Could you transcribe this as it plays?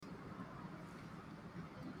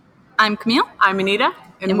I'm Camille. I'm Anita.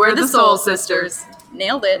 And we're the Soul Sisters.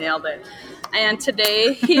 Nailed it. And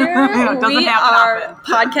today here we are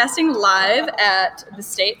podcasting live at the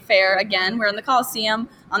State Fair again. We're in the Coliseum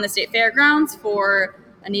on the State Fairgrounds for,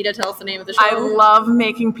 Anita, tell us the name of the show. I love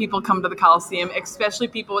making people come to the Coliseum, especially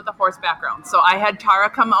people with the horse background. So I had Tara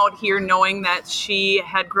come out here knowing that she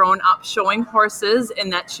had grown up showing horses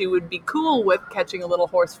and that she would be cool with catching a little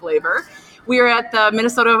horse flavor. We are at the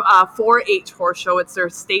Minnesota 4-H horse show. It's their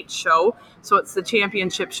state show. So it's the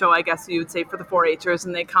championship show, I guess you would say, for the 4-Hers.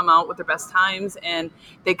 And they come out with their best times. And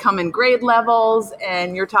they come in grade levels.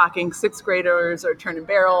 And you're talking sixth graders or turning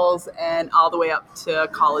barrels and all the way up to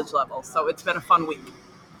college level. So it's been a fun week.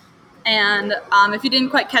 And if you didn't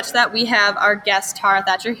quite catch that, we have our guest, Tara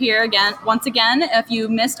Thatcher, here once again. If you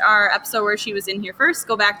missed our episode where she was in here first,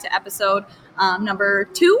 go back to episode number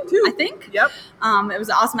two, I think. Yep. It was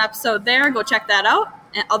an awesome episode there. Go check that out.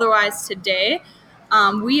 And otherwise, today,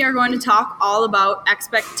 we are going to talk all about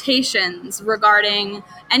expectations regarding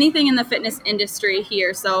anything in the fitness industry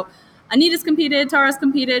here. So Anita's competed, Tara's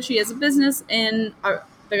competed. She has a business in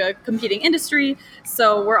the competing industry.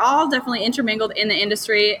 So we're all definitely intermingled in the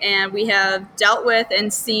industry, and we have dealt with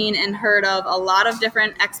and seen and heard of a lot of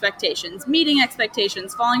different expectations, meeting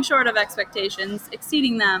expectations, falling short of expectations,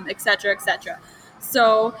 exceeding them, etc., etc.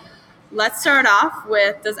 So let's start off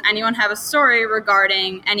with, does anyone have a story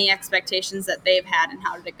regarding any expectations that they've had and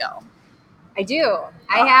how did it go? I do.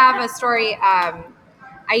 I have a story.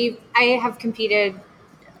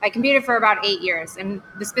 I competed for about 8 years, and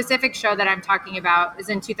the specific show that I'm talking about is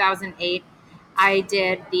in 2008. I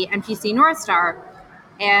did the NPC North Star,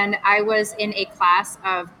 and I was in a class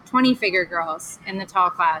of 20-figure girls in the tall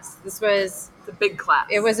class. It's a big class.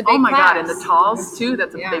 It was a big class. Oh my God, and the talls too,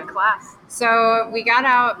 that's a big class. So we got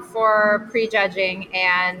out for prejudging,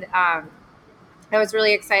 and I was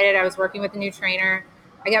really excited. I was working with a new trainer.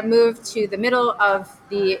 I got moved to the middle of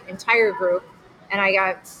the entire group, and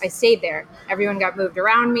I stayed there. Everyone got moved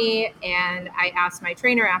around me, and I asked my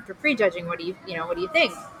trainer after prejudging, what do you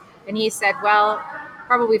think? And he said, well,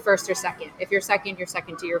 probably first or second. If you're second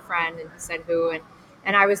to your friend. And he said who,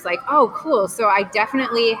 and I was like, oh, cool. So I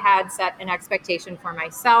definitely had set an expectation for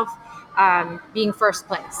myself, being first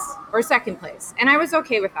place or second place, and I was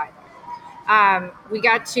okay with either. We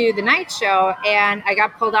got to the night show, and I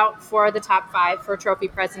got pulled out for the top 5 for a trophy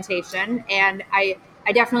presentation, and I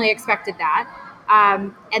definitely expected that.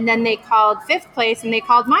 And then they called 5th place, and they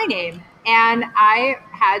called my name, and I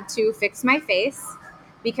had to fix my face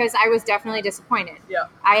because I was definitely disappointed. Yeah.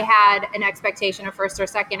 I had an expectation of first or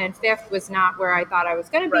second, and 5th was not where I thought I was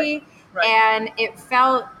going to be. Right. And it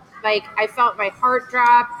felt like I felt my heart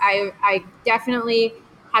drop. I definitely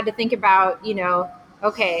had to think about,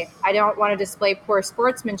 okay, I don't want to display poor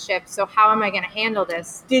sportsmanship, so how am I going to handle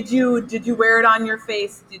this? Did you wear it on your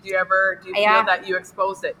face? Do you feel that you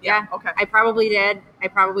exposed it? Yeah. Okay. I probably did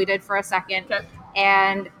for a second. Okay.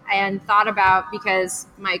 And thought about, because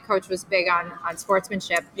my coach was big on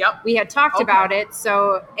sportsmanship. Yep. We had talked about it,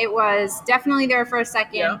 so it was definitely there for a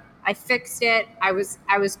second. Yep. I fixed it. I was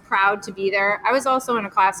proud to be there. I was also in a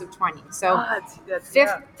class of 20, so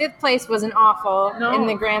fifth place wasn't awful in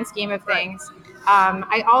the grand scheme of things.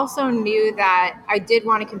 I also knew that I did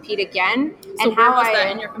want to compete again. So and where was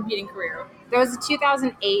that in your competing career? That was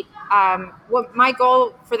 2008. What my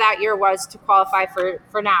goal for that year was to qualify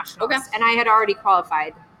for nationals. Okay. And I had already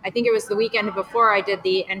qualified. I think it was the weekend before I did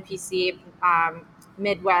the NPC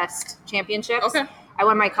Midwest Championships. Okay. I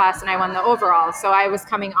won my class and I won the overall. So I was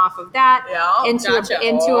coming off of that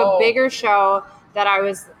into a bigger show that I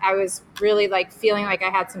was really feeling like I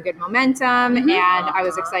had some good momentum, and I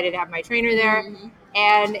was excited to have my trainer there. Mm-hmm.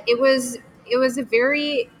 And it was a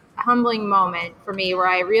very humbling moment for me where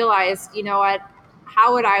I realized, you know what,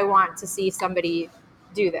 how would I want to see somebody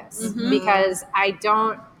do this? Mm-hmm. Because I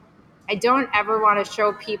don't ever want to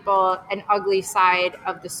show people an ugly side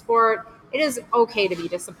of the sport. It is okay to be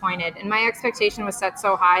disappointed. And my expectation was set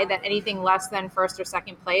so high that anything less than first or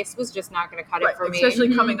second place was just not going to cut it for me.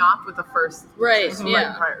 Especially coming off with the first right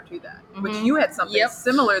prior to that. Mm-hmm. Which you had something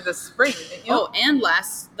similar this spring, didn't you? Oh, and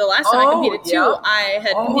the last time I competed too, I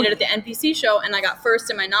had competed at the NPC show, and I got first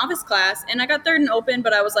in my novice class, and I got third in open,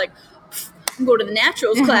 but I was like, I'm going to the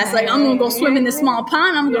naturals class. I'm going to go swim in this small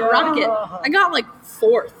pond. I'm going to rock it. I got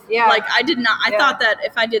 4th. Yeah. I did not. I thought that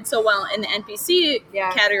if I did so well in the NPC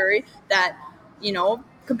category that,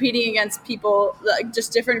 competing against people, like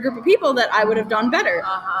just different group of people that I would have done better.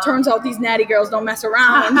 Turns out these natty girls don't mess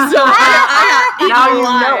around. So I got eaten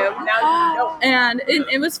alive. Now you know. And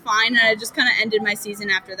it was fine, and I just kind of ended my season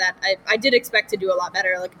after that. I did expect to do a lot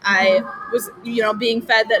better. Like I was, being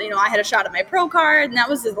fed that, I had a shot at my pro card, and that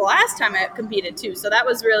was the last time I competed too. So that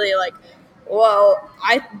was really like, well,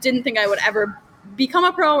 I didn't think I would ever become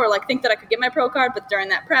a pro or like think that I could get my pro card, but during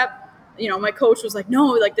that prep, my coach was like, no,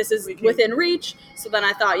 like this is within reach. So then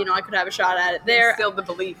I thought, I could have a shot at it there. Instilled the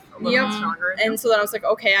belief a little stronger. And so then I was like,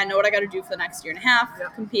 okay, I know what I got to do for the next year and a half.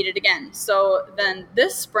 Competed again. So then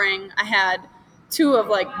this spring I had two of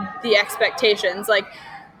like the expectations. Like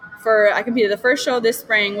I competed the first show this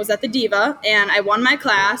spring was at the Diva, and I won my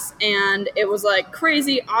class, and it was like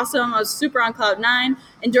crazy awesome. I was super on cloud 9,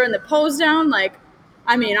 and during the pose down, like,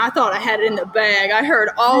 I thought I had it in the bag. I heard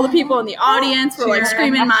all the people in the audience were like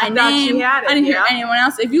screaming my name. I didn't hear anyone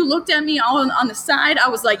else. If you looked at me all on the side, I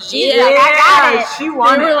was like, I got it. She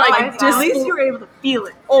won. They were like, at least you were able to feel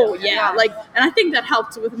it. Oh yeah, like, and I think that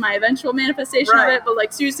helped with my eventual manifestation of it. But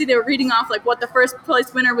like, seriously, they were reading off like what the first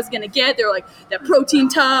place winner was gonna get. They were like that protein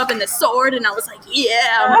tub and the sword, and I was like,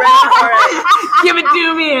 yeah, I'm ready for it. Give it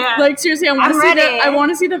to me. Like seriously, I want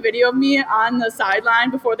to see the video of me on the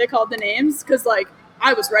sideline before they called the names, because like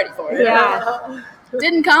I was ready for it. Yeah.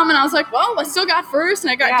 Didn't come, and I was like, well, I still got first,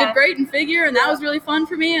 and I did great in figure, and that was really fun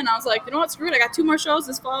for me. And I was like, you know what, screw it, I got 2 more shows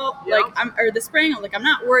this fall, or this spring. I'm like, I'm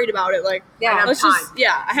not worried about it. Like,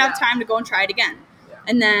 I have time to go and try it again. Yeah.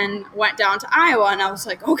 And then went down to Iowa, and I was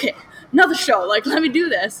like, okay, another show. Like, let me do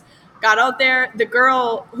this. Got out there. The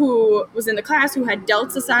girl who was in the class who had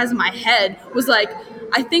delts the size of my head was like,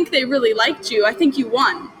 I think they really liked you. I think you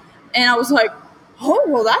won. And I was like, oh,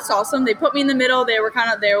 well, that's awesome. They put me in the middle. They were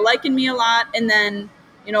liking me a lot. And then,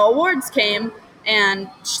 awards came, and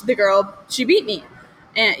the girl, she beat me.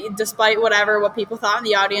 And despite what people thought in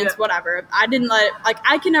the audience, whatever, I didn't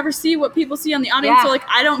I can never see what people see on the audience. So like,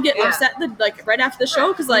 I don't get upset right after the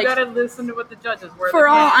show. Cause like, you gotta listen to what the judges were. For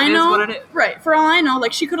all I know, what it is. Right. For all I know,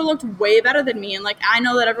 like, she could have looked way better than me. And like, I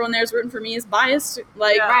know that everyone there's rooting for me is biased.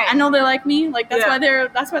 Like, I know they like me. Like, that's why they're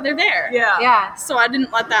there. Yeah. Yeah. So I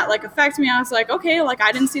didn't let that like affect me. I was like, okay, like,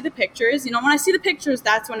 I didn't see the pictures. When I see the pictures,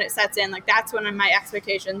 that's when it sets in. Like, that's when my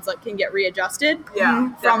expectations like can get readjusted.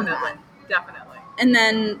 Yeah. From Definitely. And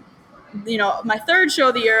then, my third show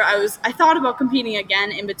of the year, I thought about competing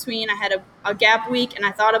again in between. I had a gap week, and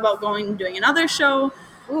I thought about going and doing another show.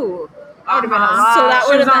 Ooh. That would have been so that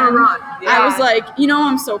would have been. Yeah. I was like,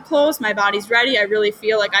 I'm so close. My body's ready. I really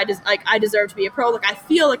feel like I deserve to be a pro. Like, I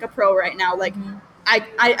feel like a pro right now. Like,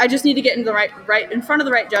 I just need to get into the right in front of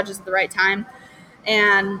the right judges at the right time,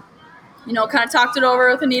 and kind of talked it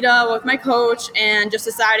over with Anita, with my coach, and just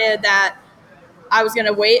decided that I was going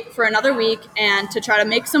to wait for another week and to try to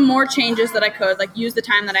make some more changes that I could, like use the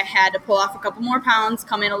time that I had to pull off a couple more pounds,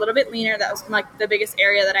 come in a little bit leaner. That was like the biggest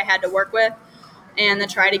area that I had to work with, and then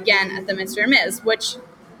try it again at the Mr. and Ms., which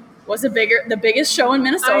was the biggest show in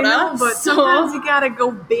Minnesota. I know, but sometimes you got to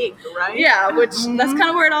go big, right? Yeah, which that's kind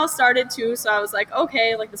of where it all started too. So I was like,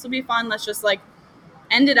 okay, like this will be fun. Let's just like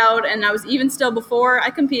end it out. And I was even still before I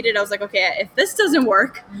competed, I was like, okay, if this doesn't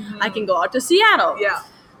work, I can go out to Seattle. Yeah.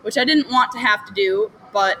 Which I didn't want to have to do,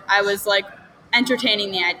 but I was like entertaining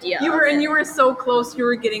the idea. You were so close. You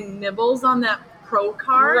were getting nibbles on that pro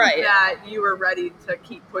card that you were ready to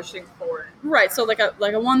keep pushing for it. Right. So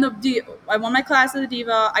I won I won my class at the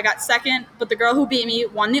Diva. I got second, but the girl who beat me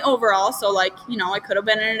won the overall. So I could have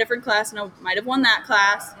been in a different class and I might have won that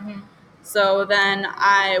class. Mm-hmm. So then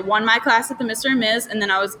I won my class at the Mr. and Ms., and then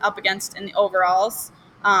I was up against in the overalls.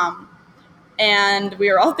 And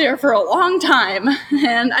we were out there for a long time,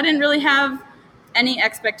 and I didn't really have any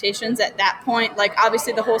expectations at that point. Like,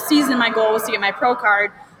 obviously, the whole season, my goal was to get my pro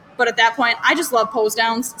card, but at that point, I just love pose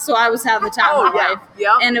downs, so I was having the time of my life.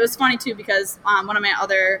 Yep. And it was funny, too, because one of my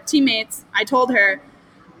other teammates, I told her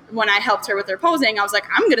when I helped her with her posing, I was like,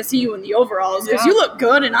 I'm going to see you in the overalls, because you look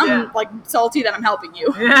good, and I'm, salty that I'm helping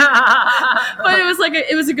you. Yeah. But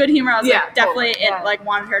it was a good humor. I was definitely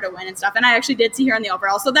wanted her to win and stuff. And I actually did see her in the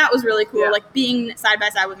overalls. So that was really cool, being side by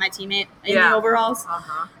side with my teammate in the overalls.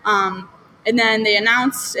 Uh-huh. And then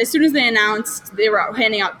as soon as they announced, they were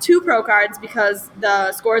handing out 2 pro cards because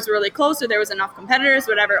the scores were really close, or there was enough competitors,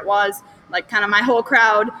 whatever it was. Like, kind of my whole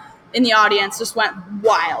crowd in the audience just went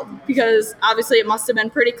wild, because obviously it must have been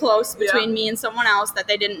pretty close between me and someone else that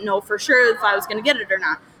they didn't know for sure if I was going to get it or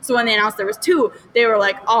not. So when they announced there was 2, they were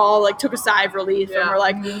all took a sigh of relief and were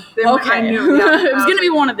like, okay, I knew, it was going to be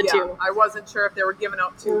one of the 2. I wasn't sure if they were giving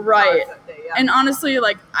out 2 right. cards that day. And honestly,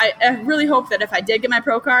 I really hope that if I did get my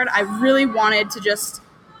pro card, I really wanted to just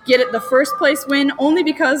get it the first place win only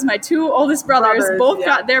because my two oldest brothers both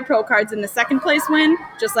got their pro cards in the second place win,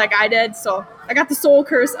 just like I did. So I got the soul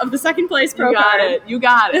curse of the second place pro card. You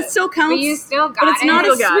got it. It still counts. But you still got it. But it's not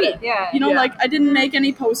as sweet. Yeah. You know, like I didn't make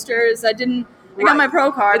any posters. I got my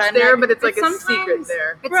pro card. It's there, but it's like a secret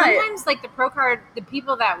there. But sometimes, like the pro card, the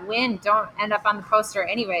people that win don't end up on the poster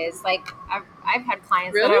anyways. Like I've had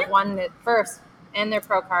clients that have won the first and their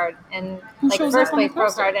pro card and like first place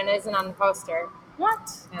pro card and isn't on the poster.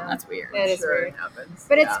 What? Yeah. That's weird. It is weird. It happens.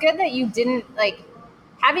 But it's good that you didn't like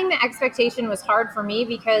having the expectation was hard for me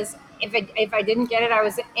because if I didn't get it, I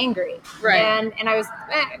was angry. Right. And I was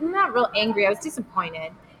not real angry. I was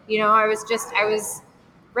disappointed. You know, I was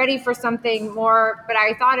ready for something more, but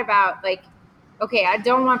I thought about like, okay, I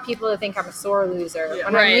don't want people to think I'm a sore loser. Yeah.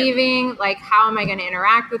 When I'm leaving, like, how am I going to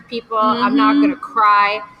interact with people? I'm not going to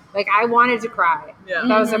cry. Like, I wanted to cry. Yeah.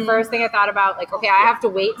 That was the first thing I thought about. Like, okay, I have to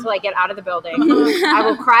wait till I get out of the building. I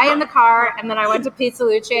will cry in the car. And then I went to Pizza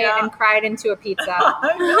Luce and cried into a pizza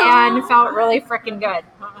and felt really freaking good.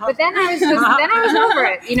 But then I was over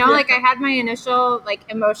it. You know, like I had my initial like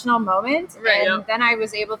emotional moment and then I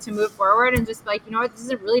was able to move forward and just like, you know what,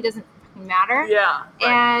 really doesn't matter. Yeah. Right.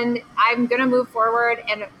 And I'm going to move forward.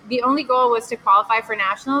 And the only goal was to qualify for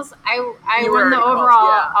nationals. I won the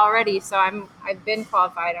overall already. So I've been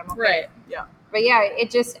qualified. I'm okay. Right. Yeah. But yeah,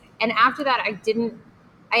 and after that,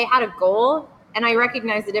 I had a goal and I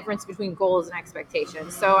recognized the difference between goals and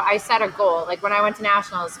expectations. So I set a goal. Like when I went to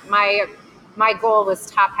nationals, my goal was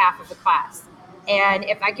top half of the class. And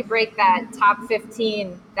if I could break that top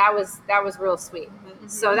 15, that was real sweet.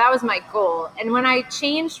 So that was my goal. And when I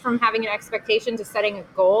changed from having an expectation to setting a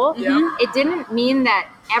goal, it didn't mean that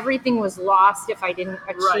everything was lost if I didn't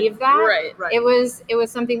achieve that. Right. It was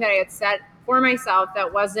something that I had set for myself that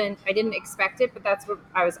I didn't expect it, but that's what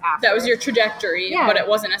I was after. That was your trajectory, but it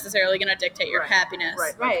wasn't necessarily going to dictate your happiness.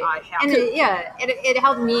 Right. Like, it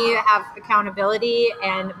helped me have accountability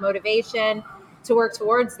and motivation to work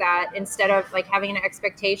towards that instead of like having an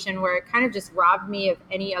expectation where it kind of just robbed me of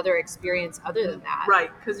any other experience other than that. Right,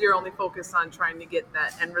 because you're only focused on trying to get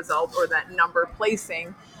that end result or that number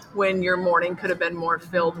placing when your morning could have been more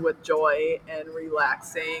filled with joy and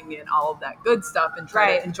relaxing and all of that good stuff and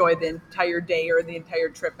try to enjoy the entire day or the entire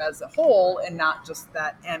trip as a whole and not just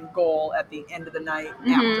that end goal at the end of the night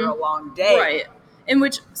after a long day. Right. In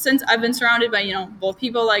which, since I've been surrounded by, you know, both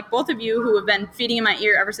people like both of you who have been feeding in my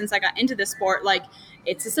ear ever since I got into this sport, like,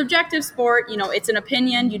 it's a subjective sport, you know, it's an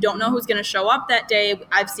opinion. You don't know who's going to show up that day.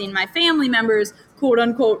 I've seen my family members, quote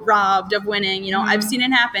unquote, robbed of winning. You know, I've seen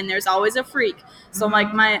it happen. There's always a freak. So,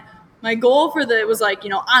 like, my goal for it was like, you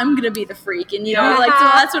know, I'm going to be the freak. And, you know, like, so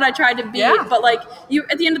that's what I tried to be. Yeah. But, like, you,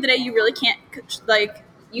 at the end of the day, you really can't, like,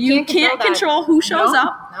 you can't control who shows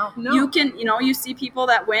up. No. You can, you know, you see people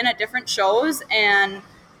that win at different shows, and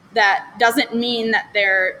that doesn't mean that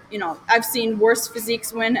they're, you know, I've seen worse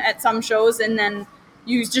physiques win at some shows, and then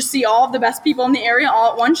you just see all of the best people in the area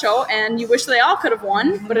all at one show, and you wish they all could have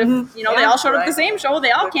won. But if, you know, they all showed up at the same show,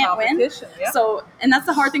 they all can't win. Yeah. So, and that's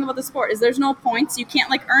the hard thing about the sport is there's no points. You can't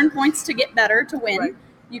like earn points to get better, to win. Right.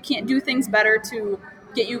 You can't do things better to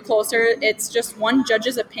get you closer. It's just one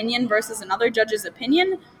judge's opinion versus another judge's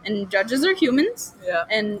opinion, and judges are humans. Yeah.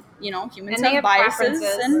 And, you know, humans have biases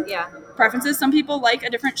and preferences. Some people like a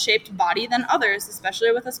different shaped body than others,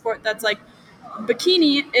 especially with a sport that's like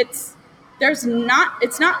bikini. It's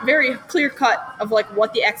not very clear cut of like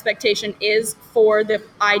what the expectation is for the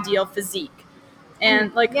ideal physique.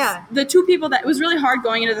 And like the two people that, it was really hard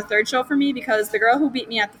going into the third show for me, because the girl who beat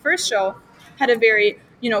me at the first show had a very,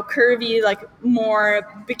 you know, curvy, like more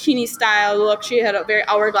bikini style look. She had a very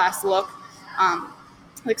hourglass look,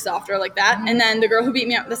 like softer like that. And then the girl who beat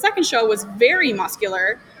me up the second show was very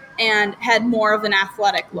muscular and had more of an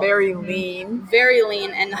athletic look. Very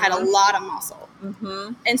lean, and had a lot of muscle.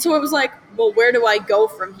 And so it was like, well, where do I go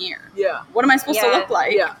from here? Yeah. What am I supposed to look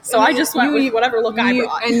like? Yeah. So I just went with whatever look I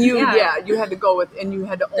brought. And you had to go with, and you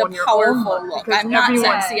had to own your own look. I'm not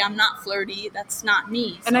sexy. I'm not flirty. That's not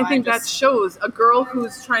me. And I think that shows a girl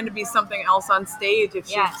who's trying to be something else on stage.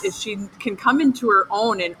 If she can come into her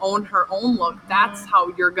own and own her own look, that's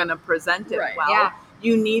how you're going to present it well. Yeah.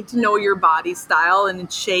 You need to know your body style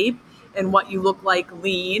and shape and what you look like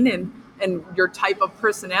lean and your type of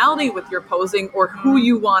personality with your posing or who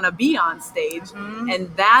you want to be on stage. And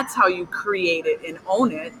that's how you create it and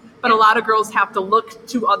own it. But a lot of girls have to look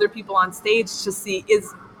to other people on stage to see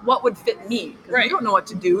what would fit me. Because we don't know what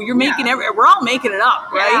to do. You're making we're all making it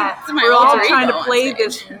up, right? We're all trying to play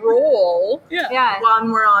this role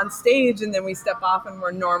when we're on stage, and then we step off and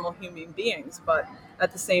we're normal human beings. But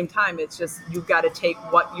at the same time, it's just, you've got to take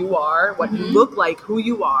what you are, what you look like, who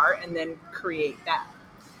you are, and then create that.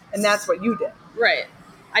 And that's what you did. Right.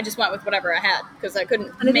 I just went with whatever I had because I couldn't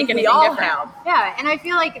And I make think we anything all different. have. Yeah, and I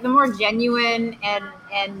feel like the more genuine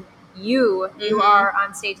and you are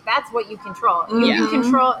on stage, that's what you control. You can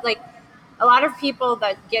control, like, a lot of people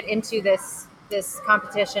that get into this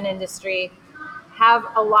competition industry have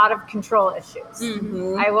a lot of control issues.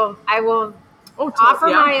 I will offer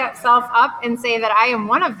myself up and say that I am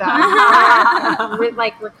one of them.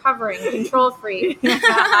 Like recovering control freak.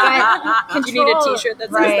 But You need a t-shirt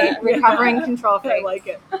that says that. Recovering control freak. I like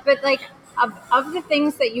it. But like of the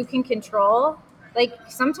things that you can control, like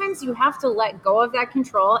sometimes you have to let go of that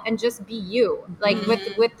control and just be you. Like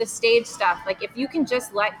with the stage stuff, like if you can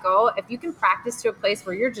just let go, if you can practice to a place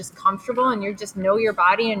where you're just comfortable and you just know your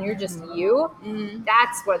body and you're just you,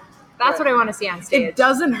 that's what I want to see on stage. It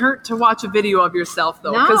doesn't hurt to watch a video of yourself,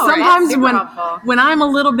 though. No, because sometimes helpful. when I'm a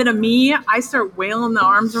little bit of me, I start wailing the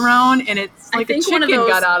arms around, and it's like a chicken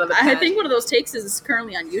got out of the pen. I think one of those takes is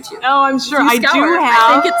currently on YouTube. Oh, I'm sure. I do have.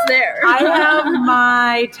 I think it's there. I have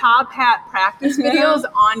my top hat practice videos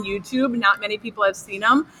on YouTube. Not many people have seen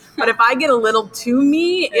them. But if I get a little too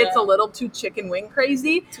me, it's a little too chicken wing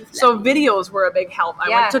crazy. So videos were a big help. I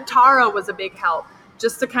went to Tara was a big help.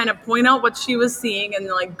 Just to kind of point out what she was seeing and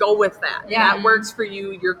like go with that. Yeah. That works for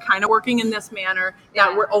you. You're kind of working in this manner.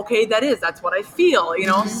 That's what I feel, you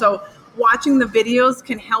know? So watching the videos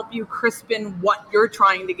can help you crispen what you're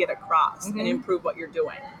trying to get across and improve what you're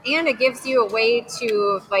doing. And it gives you a way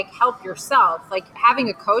to like help yourself. Like having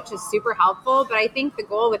a coach is super helpful, but I think the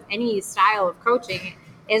goal with any style of coaching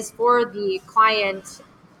is for the client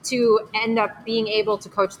to end up being able to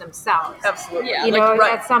coach themselves. Absolutely. Yeah, you know,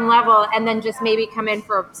 at some level, and then just maybe come in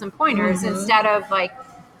for some pointers instead of like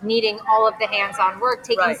needing all of the hands-on work,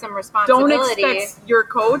 taking some responsibility. Don't expect your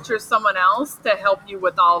coach or someone else to help you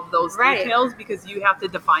with all of those details because you have to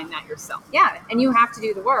define that yourself. Yeah, and you have to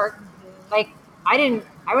do the work. Like I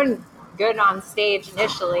wasn't good on stage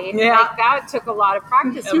initially. Yeah. Like that took a lot of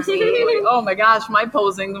practice for me. Oh my gosh, my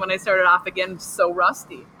posing when I started off again was so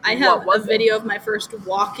rusty. I have a video of my first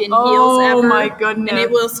walk-in heels ever. Oh my goodness. And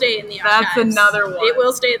it will stay in the archives. That's another one. It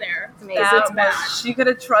will stay there. It's amazing. It's bad. She could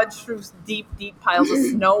have trudged through deep piles of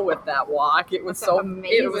snow with that walk. It was so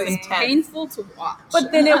amazing. It was intense. painful to watch.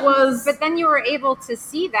 But then it was... But then you were able to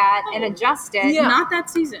see that and adjust it. Yeah. Not that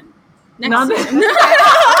season. Next season.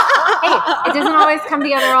 Hey, it doesn't always come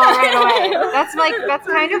together all right away. That's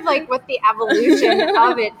kind of like what the evolution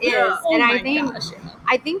of it is. And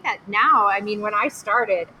I think that now, I mean, when I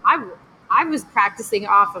started, I was practicing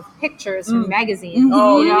off of pictures from magazines.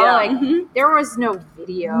 Oh, you know, yeah. there was no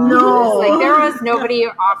video. No. Like there was nobody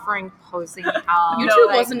offering posing help.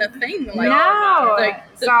 YouTube wasn't a thing. Like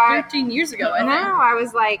 13 years ago. I think. I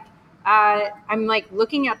was like, I'm like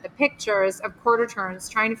looking at the pictures of quarter turns,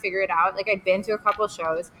 trying to figure it out. Like I'd been to a couple of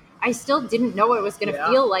shows. I still didn't know what it was going to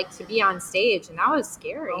feel like to be on stage, and that was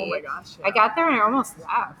scary. Oh my gosh! Yeah. I got there and I almost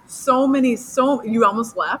left. You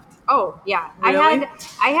almost left? Oh yeah, really?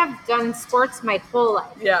 I have done sports my whole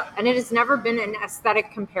life. Yeah, and it has never been an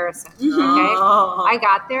aesthetic comparison. Mm-hmm. Okay, Oh. I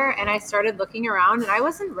got there and I started looking around, and I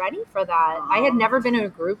wasn't ready for that. I had never been in a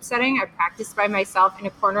group setting. I practiced by myself in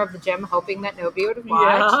a corner of the gym, hoping that nobody would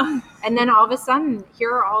watch. Yeah. And then all of a sudden,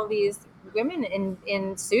 here are all these women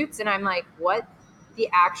in suits, and I'm like, what? The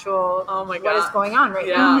actual what is going on right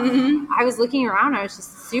now. I was looking around, I was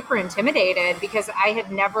just super intimidated because I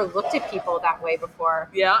had never looked at people that way before.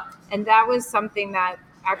 Yeah. And that was something that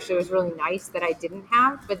actually was really nice that I didn't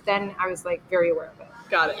have, but then I was like very aware of it.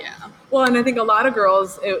 Got it. Yeah. Well, and I think a lot of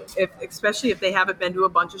girls, especially if they haven't been to a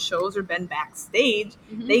bunch of shows or been backstage,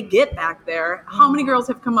 they get back there. How many girls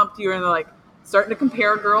have come up to you and they're like starting to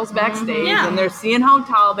compare girls backstage and they're seeing how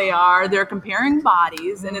tall they are, they're comparing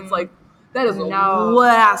bodies, and it's like, that is the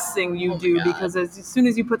last thing you do because as soon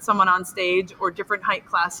as you put someone on stage or different height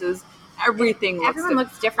classes, everyone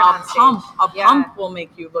looks different on stage. A pump will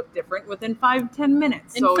make you look different within 5-10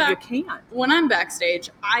 minutes. In fact, you can't. When I'm backstage,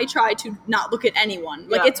 I try to not look at anyone.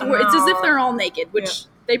 Like it's as if they're all naked, which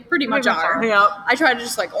they pretty much are. Yeah. I try to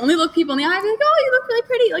just like only look people in the eye, be like, oh, you look really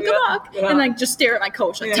pretty, like good luck, and like just stare at my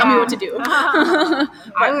coach, like tell me what to do. I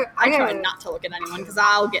try not to look at anyone because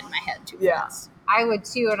I'll get in my head too fast. I would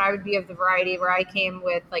too, and I would be of the variety where I came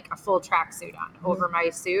with like a full tracksuit on over my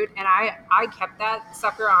suit, and I kept that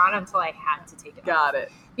sucker on until I had to take it off. Got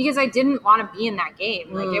it. Because I didn't want to be in that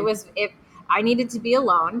game. Like I needed to be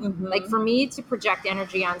alone. Like for me to project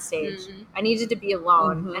energy on stage, I needed to be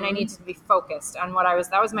alone and I needed to be focused on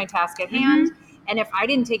that was my task at hand. And if I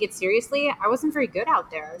didn't take it seriously, I wasn't very good out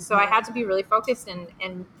there. So I had to be really focused.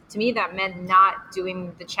 And to me, that meant not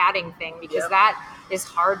doing the chatting thing, because that is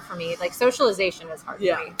hard for me. Like, socialization is hard for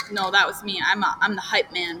me. No, that was me. I'm the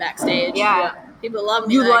hype man backstage. Yeah. People love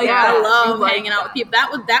me. You like that. I love You like hanging out with people.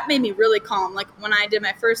 That made me really calm. Like, when I did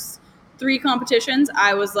my first 3 competitions,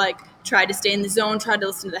 I was like, tried to stay in the zone, tried to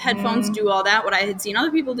listen to the headphones, do all that, what I had seen other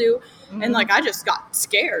people do. And like, I just got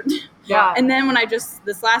scared. Yeah. And then when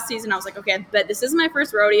this last season, I was like, okay, I bet this is my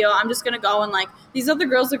first rodeo. I'm just going to go. And like, these other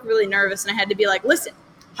girls look really nervous. And I had to be like, listen,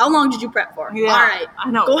 how long did you prep for? Yeah, all right, I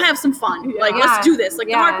know. Go have some fun. Like, let's do this. Like,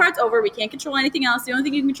 the hard Yeah. part's over. We can't control anything else. The only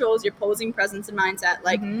thing you can control is your posing, presence, and mindset.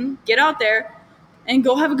 Like, get out there and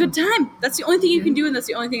go have a good time. That's the only thing you can do, and that's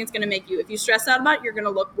the only thing that's going to make you. If you stress out about it, you're going to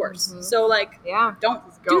look worse. So, like, don't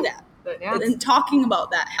do that. And talking about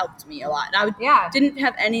that helped me a lot. And I didn't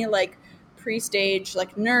have any, like, pre-stage,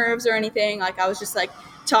 like, nerves or anything. Like, I was just, like,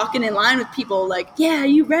 talking in line with people, like, yeah, are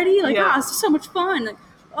you ready? Like, oh, it's so much fun. Like,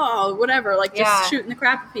 oh, whatever. Like, just shooting the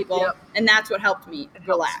crap at people. And that's what helped me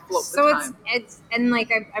relax. So it's and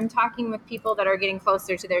like I'm talking with people that are getting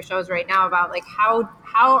closer to their shows right now about like how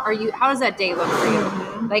does that day look for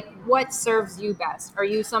you? Like, what serves you best? Are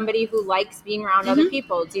you somebody who likes being around other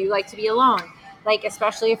people? Do you like to be alone? Like,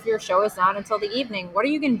 especially if your show is not until the evening, what are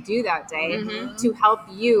you going to do that day to help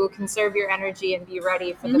you conserve your energy and be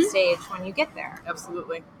ready for the stage when you get there?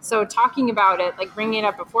 Absolutely. So talking about it, like bringing it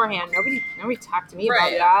up beforehand, nobody talked to me about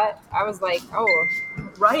that. I was like, oh.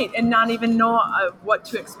 Right, and not even know what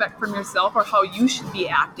to expect from yourself or how you should be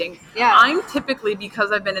acting. Yeah. I'm typically,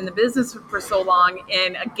 because I've been in the business for so long,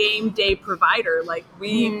 and a game day provider. Like,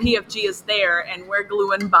 PFG is there, and we're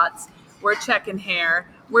gluing butts, we're checking hair,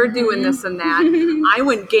 we're doing this and that. I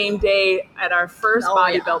went game day at our first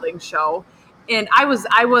bodybuilding show, and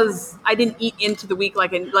I didn't eat into the week,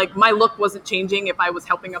 like my look wasn't changing if I was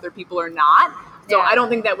helping other people or not. So I don't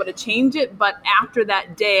think that would have changed it. But after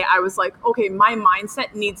that day, I was like, okay, my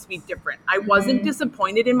mindset needs to be different. I wasn't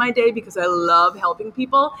disappointed in my day because I love helping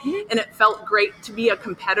people. And it felt great to be a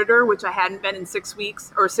competitor, which I hadn't been in 6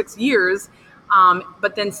 weeks or 6 years.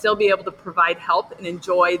 But then still be able to provide help and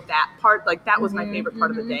enjoy that part. Like, that was my favorite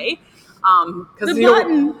part of the day.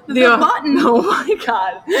 The button. Oh my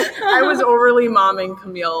God. I was overly momming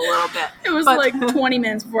Camille a little bit. It was like 20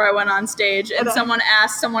 minutes before I went on stage, and someone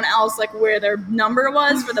asked someone else like where their number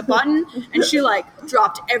was for the button, and she like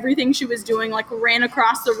dropped everything she was doing, like ran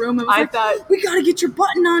across the room and was thought, we got to get your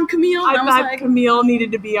button on, Camille. And I thought like, Camille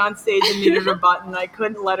needed to be on stage and needed her button. I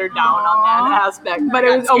couldn't let her down on that aspect. But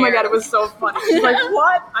it was, oh my God, it was so funny. She's like,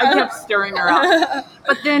 what? I kept stirring her up.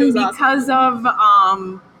 But then because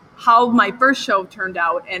of how my first show turned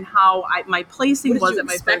out and how my placing was at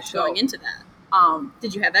my first show. Going into that?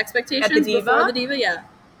 Did you have expectations at the Diva? Before the Diva? Yeah.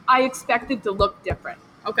 I expected to look different.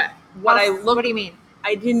 Okay. What do you mean?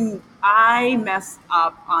 I messed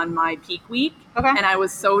up on my peak week. Okay. And I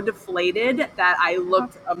was so deflated that I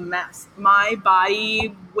looked a mess. My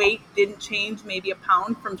body weight didn't change maybe a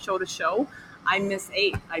pound from show to show. I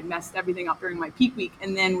ate. I messed everything up during my peak week.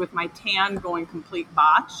 And then with my tan going complete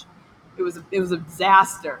botch, it was a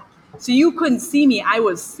disaster. So you couldn't see me. I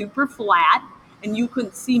was super flat, and you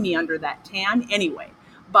couldn't see me under that tan anyway.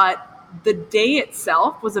 But the day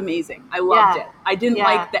itself was amazing. I loved it. I didn't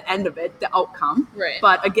like the end of it, the outcome. Right.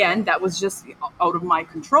 But again, that was just out of my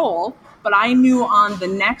control. But I knew on the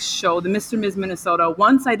next show, the Mr. Ms. Minnesota,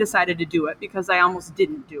 once I decided to do it, because I almost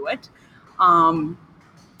didn't do it,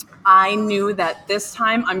 I knew that this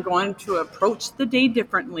time I'm going to approach the day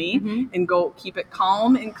differently and go keep it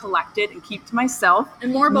calm and collected and keep to myself.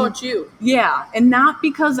 And more about you. Yeah. And not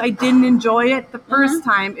because I didn't enjoy it the first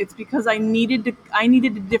time. It's because I needed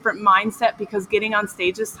a different mindset, because getting on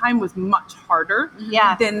stage this time was much harder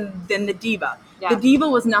than the Diva. Yeah. The Diva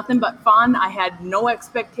was nothing but fun. I had no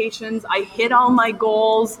expectations. I hit all my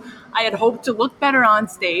goals. I had hoped to look better on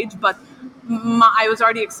stage, but I was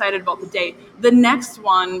already excited about the day. The next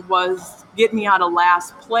one was get me out of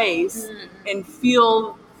last place and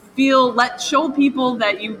show people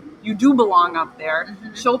that you do belong up there.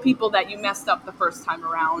 Show people that you messed up the first time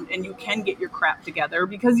around and you can get your crap together,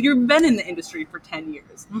 because you've been in the industry for 10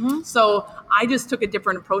 years. So I just took a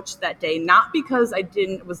different approach that day, not because I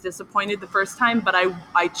was disappointed the first time, but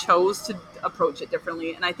I chose to approach it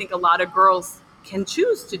differently. And I think a lot of girls can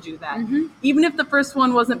choose to do that. Even if the first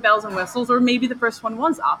one wasn't bells and whistles, or maybe the first one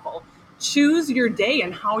was awful. Choose your day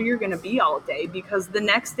and how you're going to be all day, because the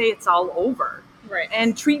next day it's all over. Right.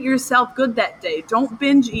 And treat yourself good that day. Don't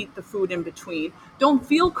binge eat the food in between. Don't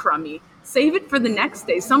feel crummy. Save it for the next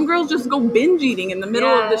day. Some girls just go binge eating in the middle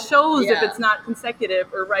of the shows if it's not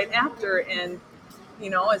consecutive or right after. And,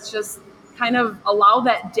 it's just, kind of allow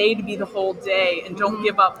that day to be the whole day and don't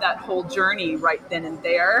give up that whole journey right then and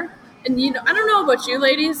there. And I don't know about you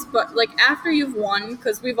ladies, but like after you've won,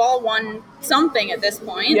 because we've all won something at this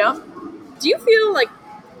point. Yeah. Do you feel like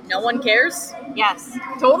no one cares? Yes.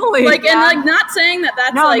 Totally. Like, and like not saying that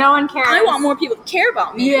that's no one cares. I want more people to care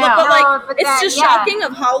about me. Yeah. But it's just shocking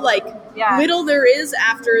of how little there is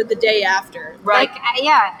after the day after. Right.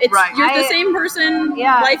 It's you're the same person.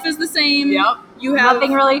 Yeah. Life is the same. Yep. You have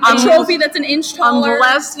nothing really a trophy that's an inch taller.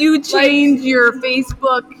 Unless you change your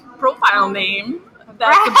Facebook profile name.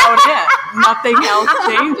 That's about it. Nothing else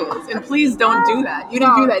changes. And please don't do that. You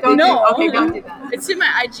didn't do that, did you? Okay, don't do that. It's in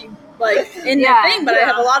my IG the thing, but I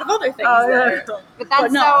have a lot of other things there. But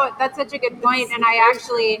that's such a good point. And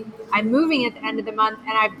I'm moving at the end of the month,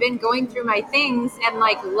 and I've been going through my things and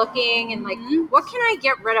like looking and like, what can I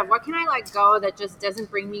get rid of? What can I let go that just doesn't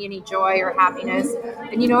bring me any joy or happiness?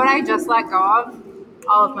 And you know what I just let go of?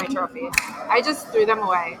 All of my trophies. I just threw them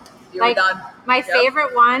away. You're done. My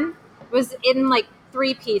favorite one was in like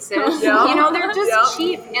 3 pieces. Yeah. They're just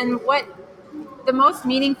cheap, and what the most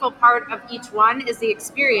meaningful part of each one is the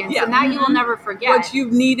experience, and that you will never forget. What you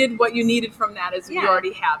needed from that is you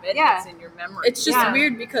already have it. It's in your memory. It's just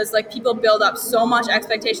weird because like people build up so much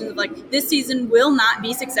expectations of like this season will not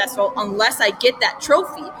be successful unless I get that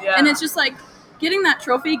trophy. Yeah. And it's just like getting that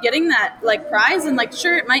trophy, getting that like prize, and like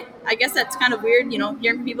sure it might. I guess that's kind of weird, hearing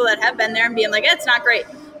from people that have been there and being like, it's not great.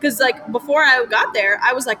 Because, like, before I got there,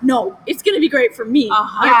 I was like, no, it's going to be great for me.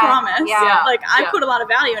 I promise. Yeah. Like, I put a lot of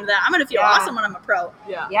value into that. I'm going to feel awesome when I'm a pro.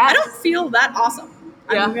 Yeah. Yes. I don't feel that awesome.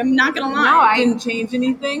 I'm not going to lie. No, I didn't change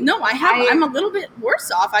anything. No, I'm a little bit worse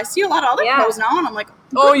off. I see a lot of other pros now, and I'm like,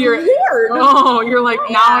 you're like,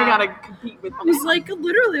 now I got to compete with them. I was like,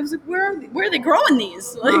 literally, I was like, where are they growing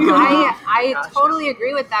these? Like, I totally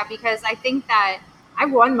agree with that, because I think that I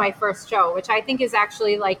won my first show, which I think is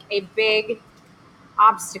actually like a big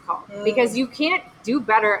obstacle, because you can't do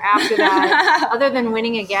better after that other than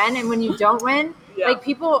winning again. And when you don't win, like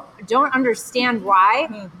people don't understand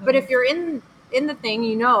why, but if you're in the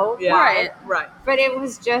thing, why. Right. But it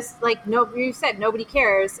was just like, you said nobody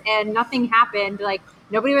cares, and nothing happened. Like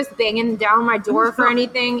nobody was banging down my door for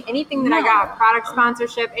anything that I got, product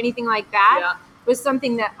sponsorship, anything like that was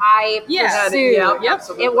something that I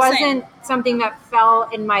pursued. It wasn't something that fell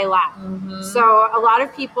in my lap. So a lot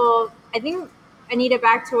of people, I think, Anita,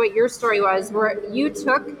 back to what your story was, where you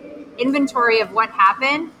took inventory of what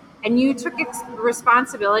happened and you took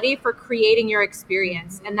responsibility for creating your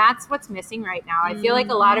experience. And that's what's missing right now. I feel like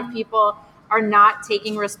a lot of people are not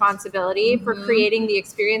taking responsibility for creating the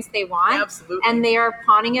experience they want. Absolutely. And they are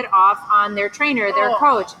pawning it off on their trainer, their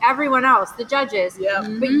coach, everyone else, the judges.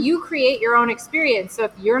 But you create your own experience. So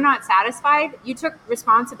if you're not satisfied, you took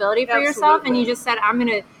responsibility for yourself, and you just said, I'm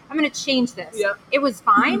gonna change this. It was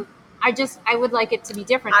fine. I would like it to be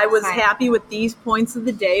different. I was happy with these points of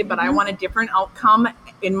the day, but I want a different outcome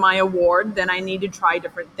in my award. Then I need to try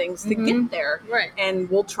different things to get there. Right. And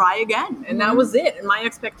we'll try again. And that was it. And my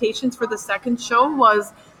expectations for the second show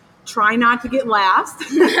was try not to get last.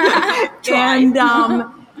 And,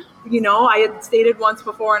 I had stated once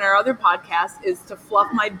before in our other podcast is to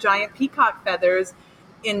fluff my giant peacock feathers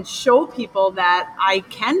and show people that I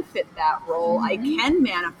can fit that role, I can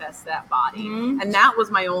manifest that body. And that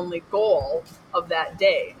was my only goal of that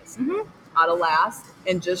day. Out of last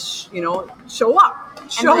and just, show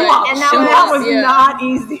up. Show up. And that was not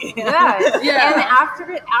easy. And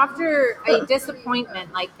after a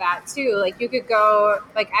disappointment like that too, like you could go,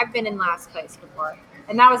 like I've been in last place before,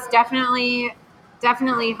 and that was definitely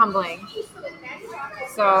humbling.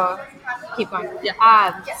 So keep going. There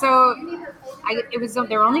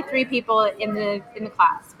were only 3 people in the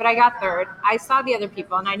class, but I got third. I saw the other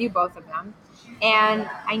people, and I knew both of them, and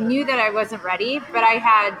I knew that I wasn't ready, but I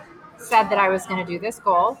had said that I was going to do this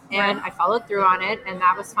goal, and I followed through on it, and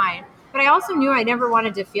that was fine. But I also knew I never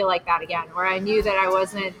wanted to feel like that again, where I knew that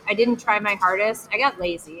I didn't try my hardest. I got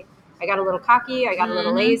lazy. I got a little cocky. I got a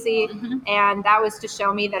little lazy. And that was to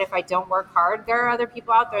show me that if I don't work hard, there are other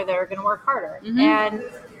people out there that are going to work harder. And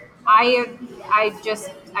I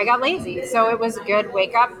got lazy. So it was a good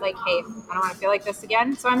wake up, like, hey, I don't want to feel like this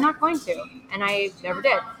again, so I'm not going to. And I never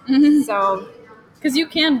did. So, because you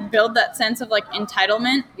can build that sense of like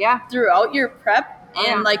entitlement throughout your prep.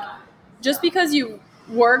 And like, just because you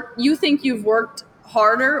think you've worked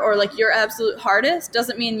harder or like your absolute hardest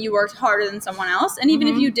doesn't mean you worked harder than someone else. And even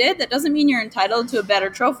if you did, that doesn't mean you're entitled to a better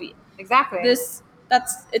trophy. Exactly. It's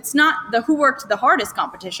not the who worked the hardest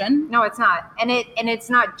competition. No, it's not. And it's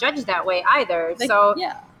not judged that way either.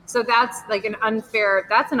 So that's like an unfair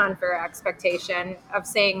expectation of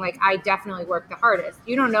saying like, I definitely work the hardest.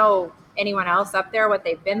 You don't know anyone else up there, what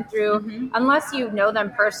they've been through, unless you know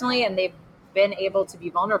them personally and they've been able to be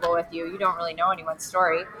vulnerable with you. You don't really know anyone's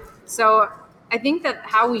story. So I think that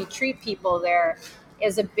how we treat people there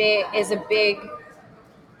is a big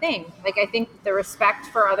thing. Like, I think the respect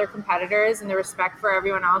for other competitors and the respect for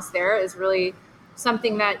everyone else there is really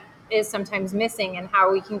something that is sometimes missing, and how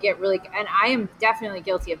we can get really, and I am definitely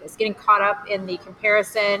guilty of this, getting caught up in the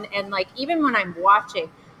comparison. And like, even when I'm watching,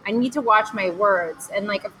 I need to watch my words. And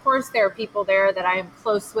like, of course there are people there that I am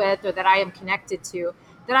close with or that I am connected to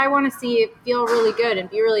that I want to see feel really good and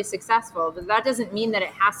be really successful. But that doesn't mean that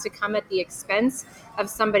it has to come at the expense of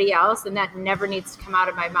somebody else, and that never needs to come out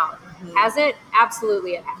of my mouth. Has it?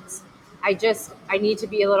 Absolutely it has. I need to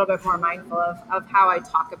be a little bit more mindful of how I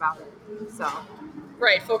talk about it. So.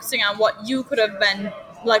 Right, focusing on what you could have been,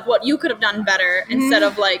 like what you could have done better, instead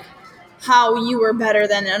of like how you were better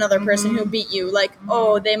than another person who beat you. Like,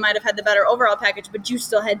 oh, they might have had the better overall package, but you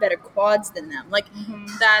still had better quads than them. Like,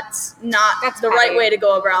 that's not the right way to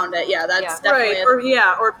go around it. Yeah, that's definitely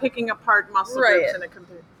or picking apart muscle groups in a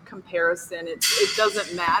comparison. It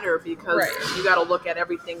doesn't matter, because you got to look at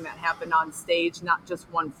everything that happened on stage, not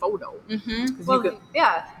just one photo.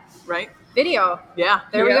 Right. Video. Yeah.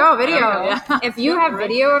 There we go. Video. Yeah. If you have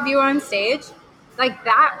video of you on stage, like,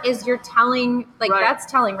 that is your telling, like that's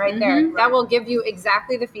telling right there. That will give you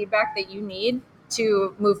exactly the feedback that you need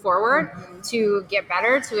to move forward, to get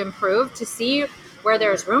better, to improve, to see where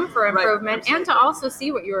there's room for improvement, and to also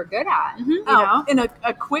see what you were good at. You know? And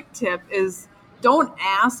a quick tip is, don't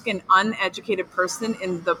ask an uneducated person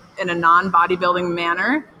in a non-bodybuilding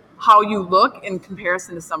manner how you look in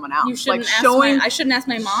comparison to someone else. You shouldn't I shouldn't ask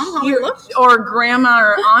my mom how I look, or grandma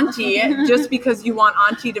or auntie, just because you want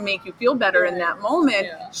auntie to make you feel better in that moment.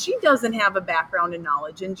 She doesn't have a background in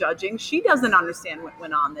knowledge in judging. She doesn't understand what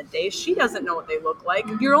went on that day. She doesn't know what they look like.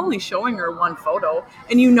 You're only showing her one photo,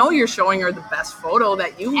 and you're showing her the best photo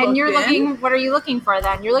that you looked and you're looking. What are you looking for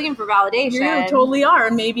then? You're looking for validation. You totally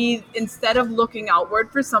are. Maybe instead of looking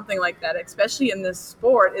outward for something like that, especially in this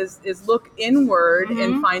sport, is look inward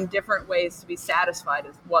and find different ways to be satisfied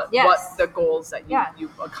with what the goals that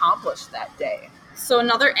you've accomplished that day. So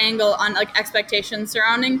another angle on like expectations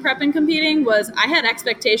surrounding prep and competing was, I had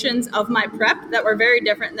expectations of my prep that were very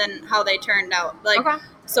different than how they turned out. Like,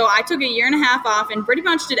 so I took a year and a half off and pretty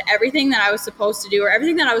much did everything that I was supposed to do, or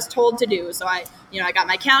everything that I was told to do. So I got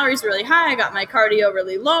my calories really high, I got my cardio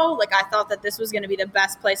really low. Like, I thought that this was going to be the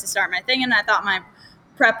best place to start my thing, and I thought my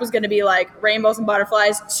prep was going to be like rainbows and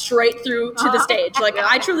butterflies straight through to the stage. Like,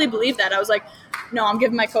 I truly believed that. I was like, no, I'm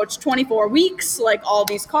giving my coach 24 weeks, like all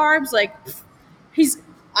these carbs, like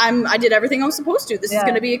I did everything I was supposed to. This is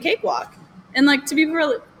going to be a cakewalk. And like, to be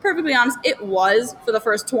perfectly honest, it was for the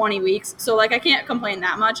first 20 weeks. So like, I can't complain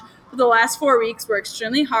that much. But the last 4 weeks were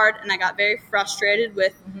extremely hard, and I got very frustrated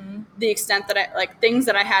with the extent that I like things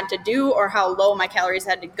that I had to do, or how low my calories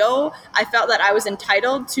had to go. I felt that I was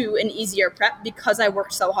entitled to an easier prep because I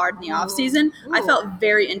worked so hard in the off season. I felt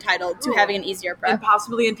very entitled to having an easier prep, and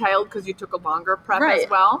possibly entitled because you took a longer prep as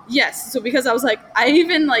well. Yes. So because I was like, I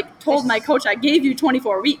even like told my coach, I gave you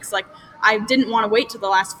 24 weeks. Like, I didn't want to wait till the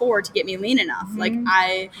last 4 to get me lean enough. Like,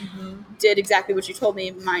 I did exactly what you told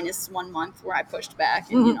me, minus 1 month where I pushed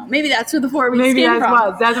back. And, maybe that's where the 4 weeks came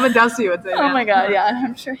from. That's what Dusty would say. Oh my God, yeah.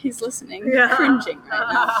 I'm sure he's listening, cringing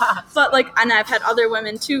right now. But like, and I've had other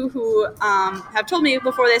women too who have told me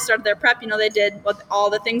before they started their prep, they did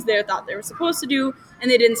all the things they thought they were supposed to do,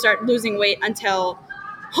 and they didn't start losing weight until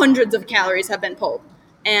hundreds of calories have been pulled.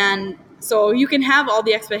 And so you can have all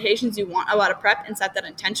the expectations you want about a prep and set that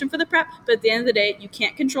intention for the prep, but at the end of the day, you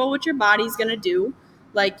can't control what your body's going to do.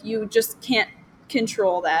 Like, you just can't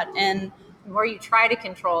control that. And the more you try to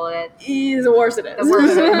control it, the worse it is. The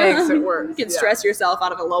worse it makes it worse. You can stress yourself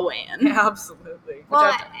out of a low weigh-in. Yeah, absolutely.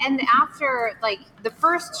 Well, and after, like, the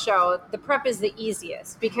first show, the prep is the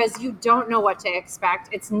easiest because you don't know what to expect.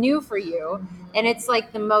 It's new for you, and it's,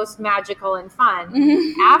 like, the most magical and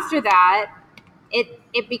fun. After that,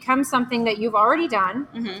 it becomes something that you've already done,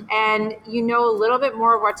 and you know a little bit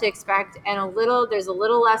more what to expect, and there's a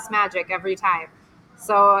little less magic every time.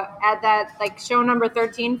 So at that, like, show number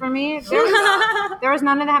 13 for me, there was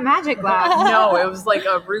none of that magic left. No, it was like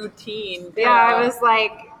a routine. Yeah, it was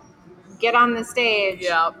like, get on the stage,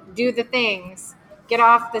 do the things, get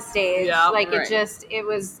off the stage.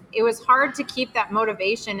 It was hard to keep that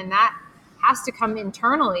motivation, and that has to come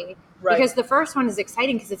internally. Right. Because the first one is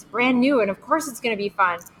exciting because it's brand new, and of course it's going to be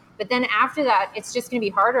fun. But then after that, it's just going to be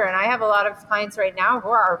harder. And I have a lot of clients right now who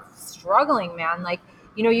are struggling, man. Like,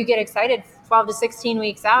 you get excited 12 to 16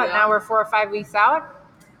 weeks out. Now we're 4 or 5 weeks out.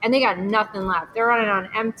 and they got nothing left. They're running on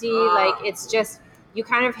empty. Like, it's just, you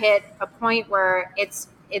kind of hit a point where it's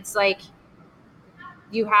like,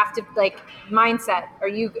 you have to, like, mindset. Are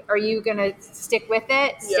you gonna stick with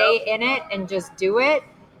it, stay in it, and just do it?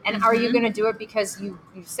 And are you gonna do it because you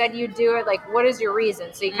said you'd do it? Like, what is your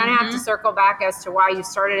reason? So you kind of have to circle back as to why you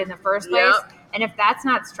started in the first place. And if that's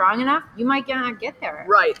not strong enough, you might not get there.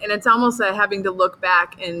 Right. And it's almost like having to look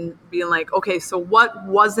back and being like, okay, so what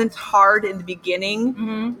wasn't hard in the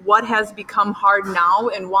beginning? What has become hard now?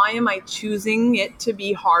 And why am I choosing it to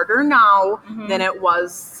be harder now than it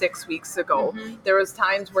was 6 weeks ago? There was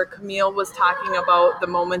times where Camille was talking about the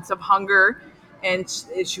moments of hunger, and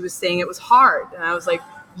she was saying it was hard. And I was like,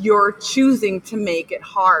 you're choosing to make it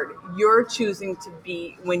hard. You're choosing to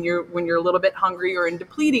be, when you're a little bit hungry or in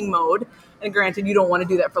depleting mode. And granted, you don't want to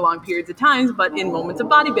do that for long periods of times, but in moments of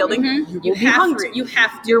bodybuilding, you will be hungry. You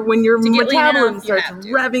have to. When your metabolism enough, starts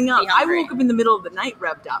revving up. I woke up in the middle of the night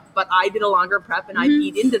revved up, but I did a longer prep and I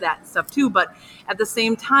eat into that stuff too. But at the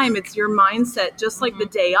same time, it's your mindset, just like the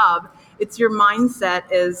day of, it's your mindset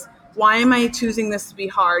is, why am I choosing this to be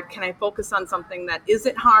hard? Can I focus on something that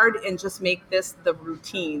isn't hard and just make this the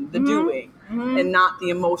routine, the doing, and not the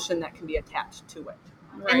emotion that can be attached to it?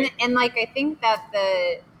 Right. And like, I think that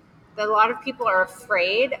a lot of people are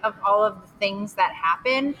afraid of all of the things that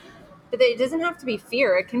happen, but it doesn't have to be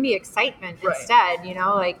fear. It can be excitement instead, you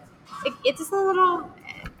know, like it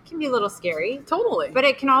can be a little scary. Totally. But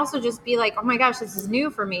it can also just be like, oh my gosh, this is new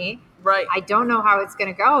for me. Right. I don't know how it's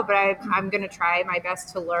going to go, but I'm going to try my best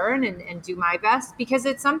to learn and do my best, because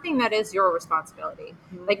it's something that is your responsibility.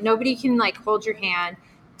 Like, nobody can, like, hold your hand,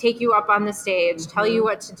 take you up on the stage, tell you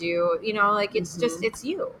what to do, you know, like, it's just, it's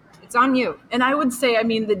you. It's on you. And I would say, I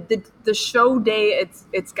mean, the show day,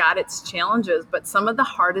 it's got its challenges, but some of the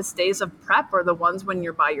hardest days of prep are the ones when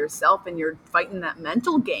you're by yourself and you're fighting that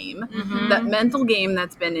mental game, that mental game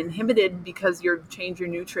that's been inhibited because you're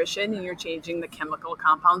changing your nutrition and you're changing the chemical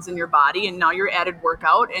compounds in your body, and now you're added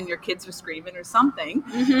workout and your kids are screaming or something,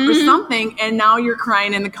 and now you're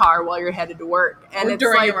crying in the car while you're headed to work. And or it's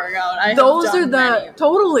during like, a workout. those are the,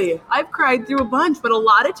 totally, I've cried through a bunch, but a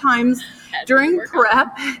lot of times during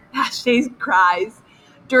prep, Ashley cries.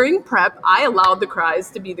 During prep, I allowed the cries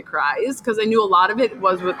to be the cries because I knew a lot of it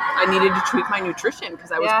was I needed to tweak my nutrition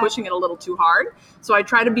because I was pushing it a little too hard. So I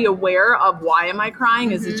try to be aware of, why am I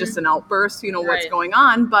crying? Is it just an outburst? You know, what's going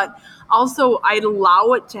on? But also, I'd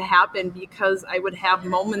allow it to happen because I would have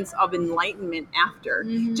moments of enlightenment after,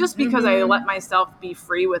 just because I let myself be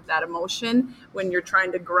free with that emotion when you're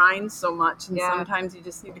trying to grind so much. And sometimes you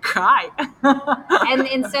just need to cry. And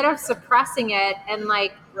instead of suppressing it and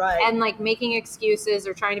like, and like making excuses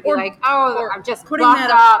or trying to be I'm just putting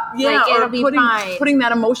that up. Like, it'll be fine. Putting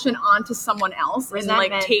that emotion onto someone else and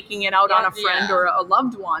like taking it out on a friend or a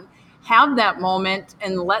loved one. Have that moment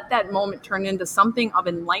and let that moment turn into something of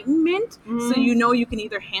enlightenment, so you know you can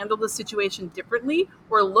either handle the situation differently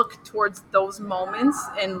or look towards those moments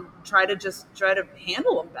and try to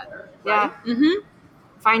handle them better. Right?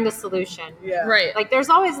 Find a solution. Right. Like, there's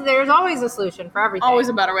always a solution for everything. Always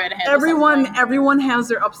a better way to handle everyone has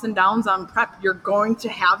their ups and downs on prep. You're going to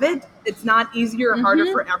have it. It's not easier or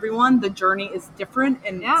harder for everyone. The journey is different,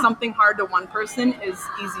 and something hard to one person is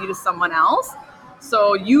easy to someone else.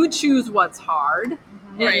 So you choose what's hard,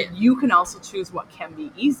 and you can also choose what can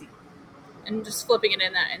be easy. And just flipping it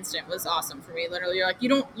in that instant was awesome for me. Literally, you're like,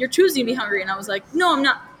 you're choosing to be hungry. And I was like, no, I'm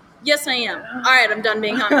not. Yes, I am. All right, I'm done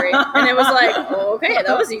being hungry. And it was like, okay,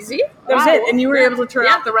 that was easy. That was it. And you were able to turn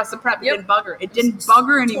off the rest of prep. It didn't bug her. It didn't bug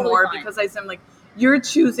her anymore because I'm like, you're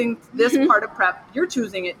choosing this part of prep. You're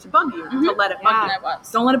choosing it to bug you, to let it bug you.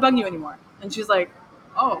 Don't let it bug you anymore. And she's like,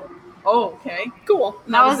 oh, okay, cool.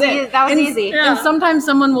 And that was it. That was easy. And sometimes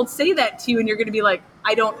someone will say that to you, and you're going to be like,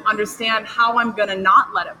 I don't understand how I'm going to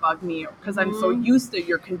not let it bug me because I'm so used to,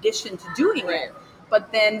 you're conditioned to doing it.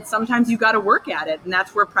 But then sometimes you got to work at it, and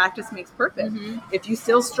that's where practice makes perfect. If you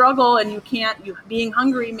still struggle and being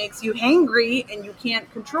hungry makes you hangry and you can't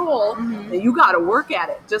control, then you got to work at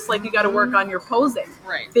it. Just like you got to work on your posing.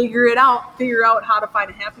 Right. Figure it out. Figure out how to find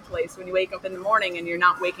a happy place when you wake up in the morning and you're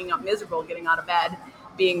not waking up miserable, getting out of bed,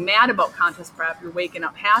 being mad about contest prep. You're waking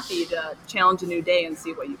up happy to challenge a new day and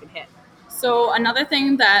see what you can hit. So another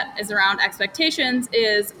thing that is around expectations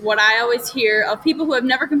is what I always hear of people who have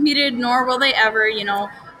never competed, nor will they ever,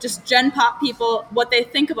 just Gen Pop people, what they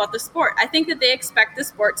think about the sport. I think that they expect the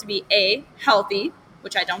sport to be healthy,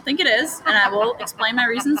 which I don't think it is, and I will explain my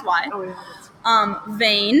reasons why.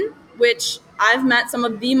 Vain, which I've met some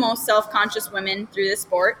of the most self-conscious women through this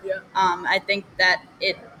sport. I think that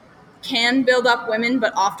it can build up women,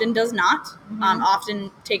 but often does not. Often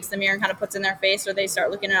takes the mirror and kind of puts in their face, or they start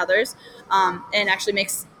looking at others, and actually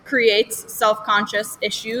makes creates self-conscious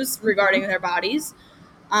issues regarding their bodies,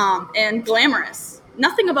 and glamorous.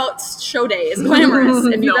 Nothing about show day is glamorous.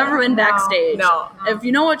 If you've ever been backstage, if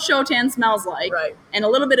you know what show tan smells like, and a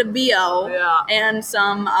little bit of BO and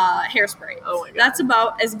some hairspray, that's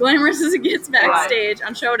about as glamorous as it gets backstage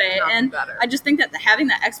on show day. And I just think that having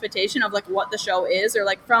that expectation of like what the show is, or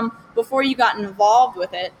like from before you got involved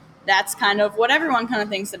with it, that's kind of what everyone kind of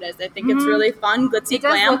thinks it is. They think it's really fun, glitzy,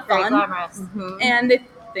 glam, fun, and they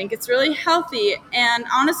think it's really healthy. And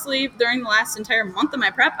honestly, during the last entire month of my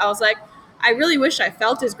prep, I was like, I really wish I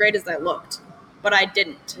felt as great as I looked, but I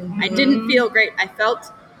didn't. I didn't feel great. I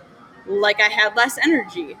felt like I had less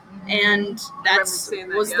energy, and that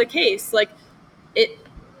was the case. Like it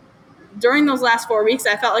during those last 4 weeks,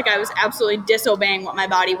 I felt like I was absolutely disobeying what my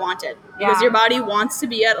body wanted, because your body wants to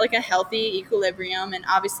be at like a healthy equilibrium, and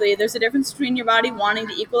obviously there's a difference between your body wanting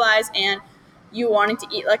to equalize and you wanting to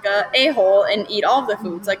eat like a hole and eat all of the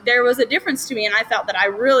foods. Like there was a difference to me, and I felt that I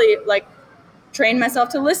really like trained myself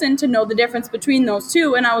to listen to know the difference between those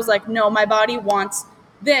two. And I was like, no, my body wants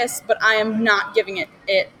this, but I am not giving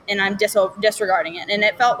it and I'm disregarding it. And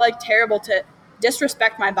it felt like terrible to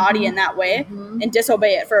disrespect my body in that way and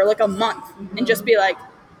disobey it for like a month and just be like,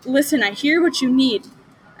 listen, I hear what you need,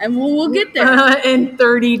 and we'll get there in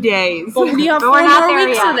 30 days. But we have 4 more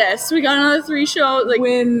weeks of this. We got another 3 shows. Like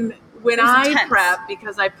when I prep,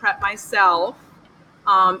 because I prep myself,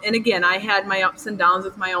 and again, I had my ups and downs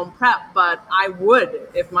with my own prep, but I would,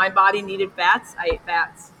 if my body needed fats, I ate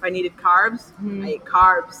fats. If I needed carbs, I ate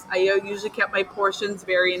carbs. I usually kept my portions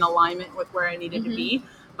very in alignment with where I needed to be,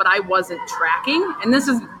 but I wasn't tracking. And this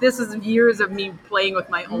is years of me playing with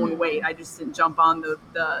my own weight. I just didn't jump on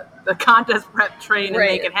the contest prep train and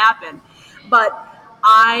make it happen. But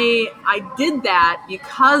I did that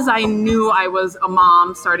because I knew I was a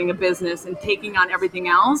mom starting a business and taking on everything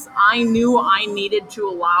else. I knew I needed to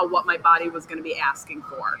allow what my body was going to be asking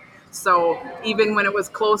for. So even when it was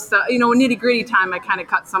close to, nitty gritty time, I kind of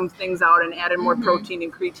cut some things out and added more protein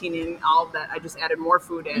and creatine and all of that. I just added more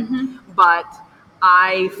food in. But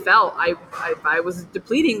I felt if I was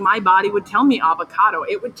depleting, my body would tell me avocado.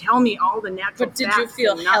 It would tell me all the natural fats. But did you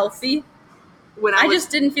feel healthy? I just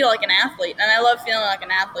didn't feel like an athlete, and I love feeling like an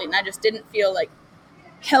athlete, and I just didn't feel like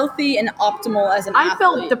healthy and optimal as an athlete. I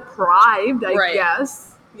felt deprived, I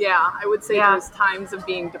guess. Yeah, I would say there was times of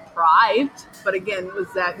being deprived, but again,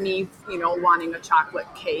 was that me, wanting a chocolate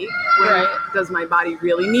cake? Does my body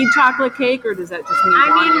really need chocolate cake, or does that just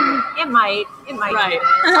mean? It might. Right,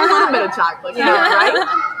 a little bit of chocolate cake, right?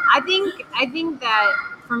 I think that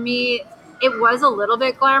for me, it was a little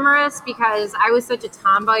bit glamorous because I was such a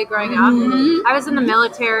tomboy growing up. I was in the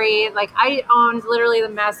military. Like I owned literally the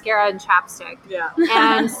mascara and chapstick. Yeah.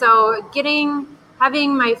 And so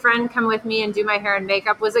having my friend come with me and do my hair and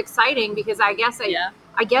makeup was exciting because I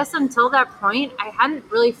guess until that point I hadn't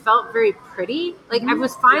really felt very pretty. Like I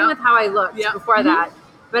was fine with how I looked before that,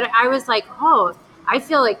 but I was like, oh, I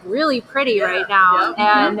feel like really pretty right now.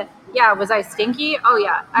 And was I stinky? Oh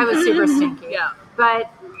yeah, I was super stinky.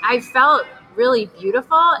 But I felt really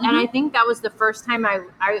beautiful, and I think that was the first time I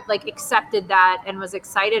like accepted that and was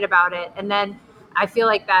excited about it. And then I feel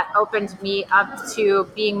like that opened me up to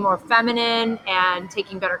being more feminine and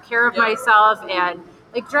taking better care of myself and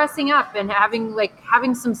like dressing up and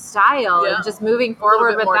having some style and just moving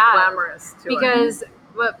forward with that. Glamorous too, because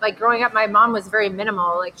like growing up, my mom was very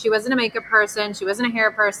minimal. Like she wasn't a makeup person, she wasn't a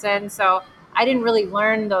hair person, so I didn't really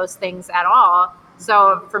learn those things at all.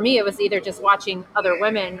 So for me, it was either just watching other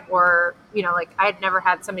women or, like I had never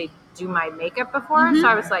had somebody do my makeup before. So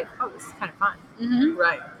I was like, oh, this is kind of fun.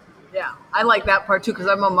 Right. Yeah. I like that part too, because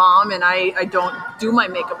I'm a mom and I don't do my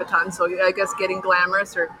makeup a ton. So I guess getting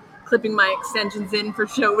glamorous or clipping my extensions in for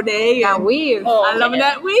show day. And weave. I love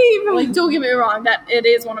that weave. Like, don't get me wrong, that it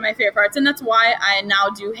is one of my favorite parts, and that's why I now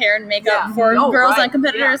do hair and makeup for girls and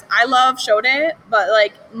competitors. I love show day, but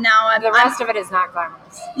like now the rest of it is not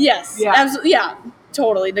glamorous. Yes, absolutely,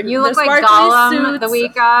 totally. You look like Gollum the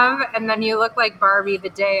week of, and then you look like Barbie the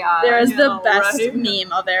day of. There is the best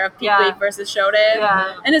meme out there of peak week versus show day,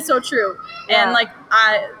 and it's so true. And like,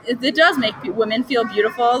 it does make women feel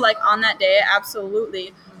beautiful, like on that day,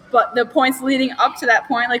 absolutely. But the points leading up to that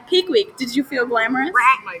point, like peak week, did you feel glamorous?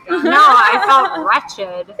 Oh my God. No, I felt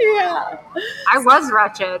wretched. I was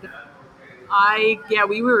wretched.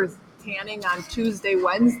 We were tanning on Tuesday,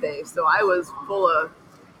 Wednesday, so I was full of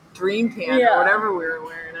dream tan or whatever we were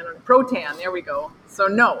wearing. I don't know, pro tan, there we go. So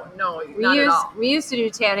no, not at all. We used to do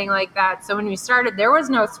tanning like that. So when we started, there was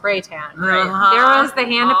no spray tan. Right. There was the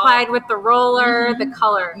hand applied with the roller, the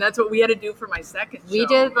color. And that's what we had to do for my second show. We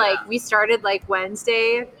did we started like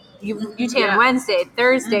Wednesday you tan Yeah. Wednesday,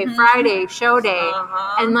 Thursday, Friday, show day,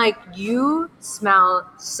 and like you smell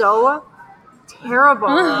so terrible.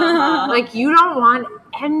 Like you don't want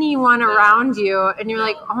anyone around you, and you're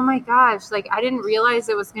like, oh my gosh, like I didn't realize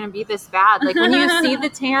it was going to be this bad. Like when you see the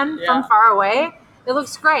tan from far away, it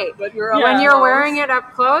looks great. But when you're wearing it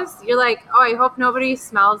up close, you're like, oh, I hope nobody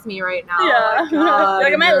smells me right now. Yeah. God,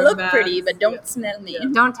 like, it might you're look mad. pretty, but don't smell me.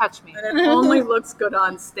 Don't touch me. And it only looks good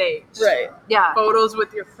on stage. Right. Yeah. Photos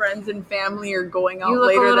with your friends and family or going out You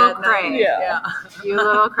look a later little that cray. night. Yeah. You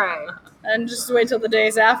little cray. And just wait till the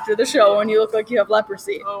days after the show when you look like you have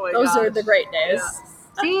leprosy. Oh my Those are gosh. the great days.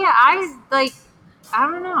 Yeah. See, I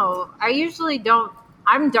don't know. I usually don't.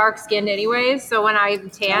 I'm dark skinned anyway, so when I'm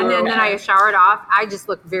tan and then I showered off, I just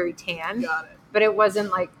look very tan. Got it. But it wasn't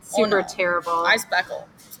like super no. terrible. I speckle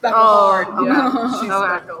hard. Yeah. She's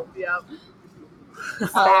Okay. speckled. Yeah.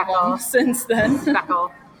 Speckle. Since then.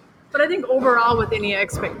 Speckle. But I think overall, with any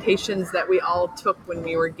expectations that we all took when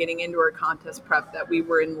we were getting into our contest prep, that we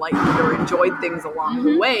were enlightened or enjoyed things along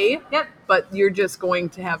the way. Yep. But you're just going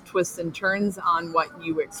to have twists and turns on what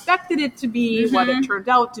you expected it to be, what it turned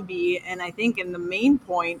out to be. And I think in the main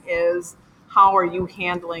point is, how are you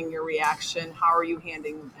handling your reaction? How are you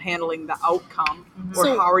handling the outcome? Or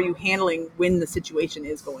So- how are you handling when the situation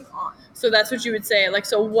is going on? So that's what you would say. Like,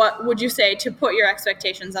 so what would you say to put your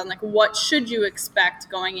expectations on? Like, what should you expect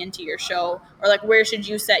going into your show? Or like, where should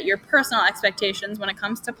you set your personal expectations when it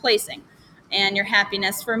comes to placing and your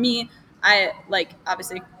happiness? For me, I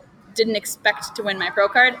obviously didn't expect to win my pro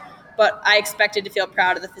card, but I expected to feel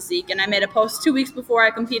proud of the physique. And I made a post 2 weeks before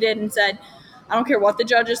I competed and said, I don't care what the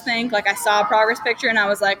judges think. Like, I saw a progress picture and I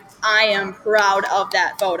was like, I am proud of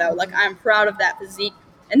that photo. Like, I'm proud of that physique.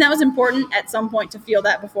 And that was important at some point to feel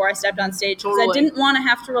that before I stepped on stage, because I Totally. didn't want to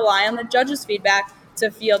have to rely on the judges' feedback to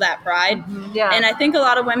feel that pride. Yeah. And I think a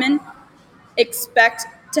lot of women expect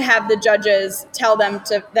to have the judges tell them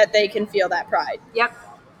that they can feel that pride, Yep.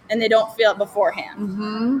 and they don't feel it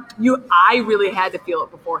beforehand. I really had to feel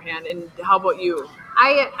it beforehand. And how about you?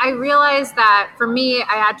 I realized that for me,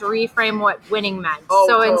 I had to reframe what winning meant. Oh,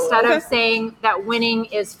 so totally. instead Okay. of saying that winning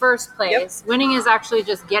is first place, winning is actually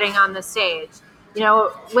just getting on the stage. You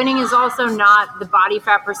know, winning is also not the body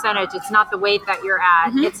fat percentage. It's not the weight that you're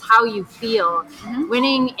at. It's how you feel.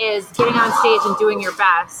 Winning is getting on stage and doing your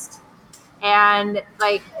best. And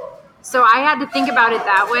like, so I had to think about it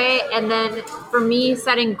that way. And then for me,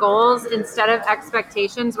 setting goals instead of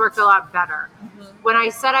expectations worked a lot better. When I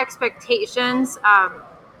set expectations, I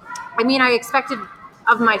expected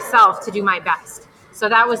of myself to do my best. So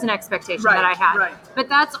that was an expectation that I had. Right. But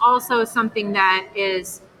that's also something that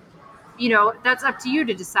is, that's up to you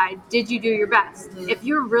to decide. Did you do your best? If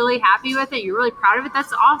you're really happy with it, you're really proud of it,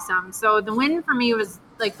 that's awesome. So the win for me was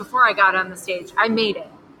like before I got on the stage, I made it.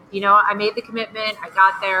 I made the commitment. I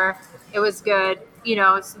got there. It was good.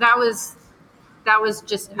 So that was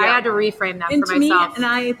just, I had to reframe that And for to myself. me, and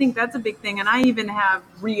I think that's a big thing. And I even have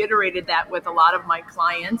reiterated that with a lot of my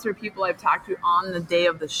clients or people I've talked to on the day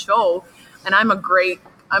of the show. And I'm a great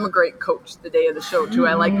coach the day of the show too.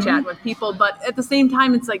 I like chatting with people, but at the same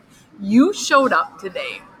time, it's like, you showed up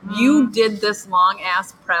today. You did this long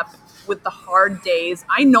ass prep with the hard days.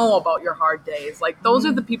 I know about your hard days. Like, those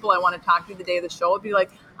are the people I want to talk to the day of the show. It'd be like,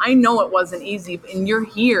 I know it wasn't easy, and you're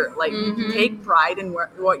here. Like, take pride in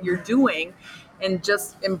what you're doing, and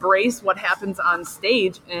just embrace what happens on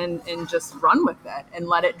stage and just run with it and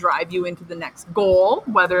let it drive you into the next goal,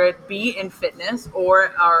 whether it be in fitness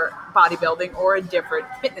or our bodybuilding or a different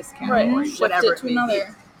fitness category, Shift whatever it to may be.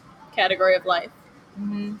 another category of life.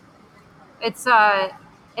 It's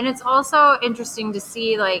and it's also interesting to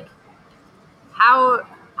see like how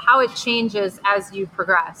it changes as you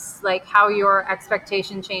progress, like how your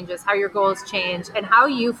expectation changes, how your goals change, and how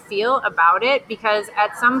you feel about it. Because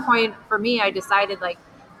at some point for me, I decided like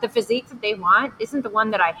the physique that they want isn't the one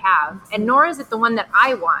that I have, and nor is it the one that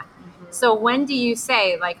I want. So when do you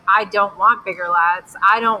say like, I don't want bigger lats,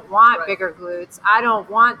 I don't want bigger glutes, I don't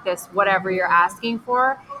want this, whatever you're asking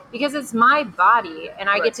for? Because it's my body, and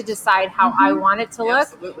I get to decide how I want it to look.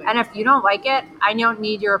 Absolutely. And if you don't like it, I don't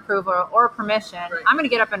need your approval or permission. I'm going to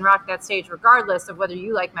get up and rock that stage regardless of whether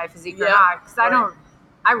you like my physique or not. Because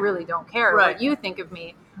I really don't care what you think of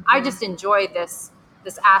me. I just enjoy this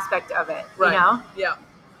aspect of it, you know? Yeah.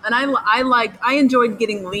 And I enjoyed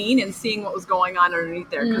getting lean and seeing what was going on underneath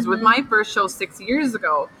there. Because with my first show 6 years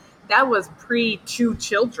ago, that was pre 2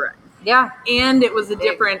 children. Yeah. And it was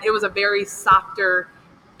it was a very softer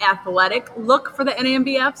athletic look for the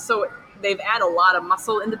NAMBF. So they've added a lot of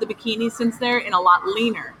muscle into the bikini since there and a lot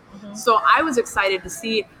leaner. So I was excited to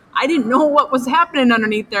see I didn't know what was happening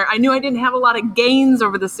underneath there. I knew I didn't have a lot of gains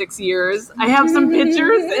over the 6 years. I have some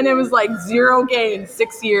pictures, and it was like 0 gains,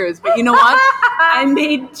 6 years. But you know what? I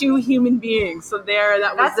made 2 human beings. So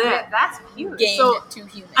that was it. That's huge. Gained 2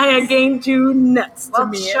 humans. I had gained 2 nuts to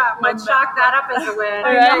me. We'll chalk that up as a win.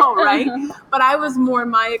 I know, right? But I was more,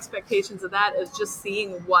 my expectations of that is just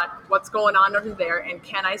seeing what's going on under there, and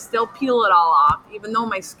can I still peel it all off, even though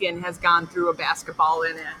my skin has gone through a basketball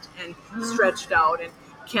in it and stretched out, and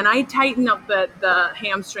can I tighten up the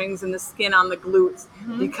hamstrings and the skin on the glutes?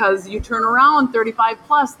 Because you turn around 35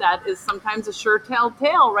 plus, that is sometimes a sure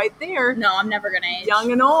telltale right there. No, I'm never going to age.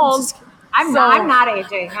 Young and old. I'm not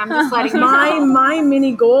aging. I'm just letting you know. My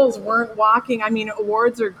mini goals weren't walking. I mean,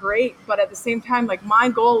 awards are great, but at the same time, like, my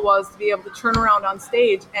goal was to be able to turn around on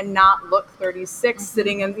stage and not look 36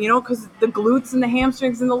 sitting in, because the glutes and the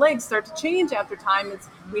hamstrings and the legs start to change after time.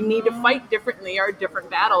 We need to fight differently, our different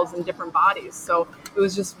battles in different bodies. So it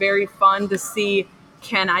was just very fun to see,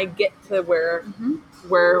 can I get to where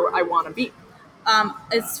I want to be?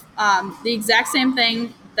 It's the exact same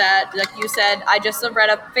thing that, like you said. I just read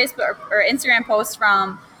a Facebook or Instagram post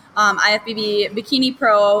from IFBB Bikini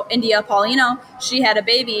Pro India Paulino. She had a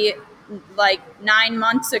baby like 9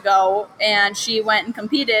 months ago, and she went and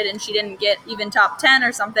competed, and she didn't get even top 10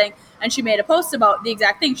 or something. And she made a post about the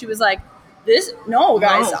exact thing. She was like,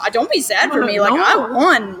 guys, don't be sad for me. Like, I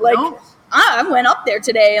won. Like, I went up there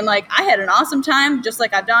today, and like, I had an awesome time, just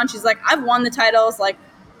like I've done. She's like, I've won the titles. Like,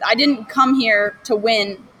 I didn't come here to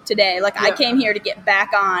win today. Like, I came here to get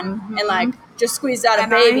back on and like just squeezed out a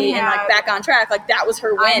baby and like back on track. Like, that was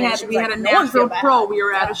her win. We had a natural pro. We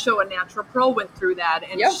were at a show. A natural pro went through that,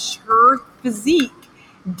 and her physique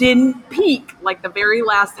didn't peak like the very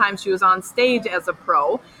last time she was on stage as a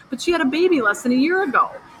pro, but she had a baby less than a year ago.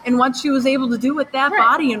 And what she was able to do with that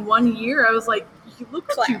body in 1 year, I was like,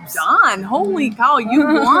 look what you've done. Holy cow, you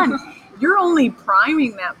won. You're only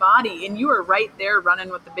priming that body, and you are right there running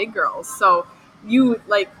with the big girls. So you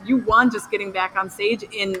won just getting back on stage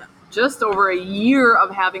in just over a year of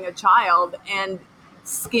having a child, and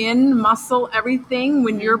skin, muscle, everything.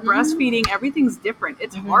 When you're breastfeeding, everything's different.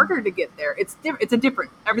 It's harder to get there.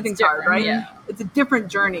 Everything's hard, right? Yeah. It's a different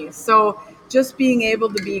journey. So just being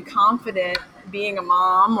able to be confident being a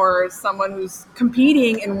mom or someone who's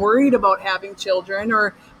competing and worried about having children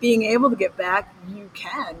or being able to get back, you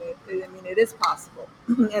can. It is possible.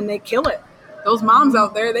 And they kill it. Those moms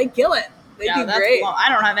out there, they kill it. They do great. Well, I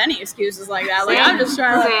don't have any excuses like that. Like, I'm just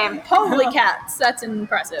trying to holy cats. That's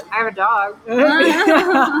impressive. I have a dog.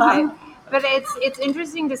 But it's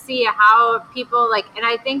interesting to see how people and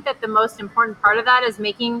I think that the most important part of that is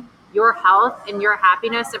making your health and your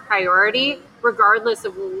happiness a priority, regardless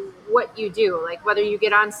of what you do. Like, whether you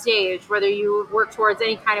get on stage, whether you work towards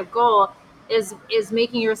any kind of goal, is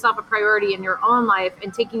making yourself a priority in your own life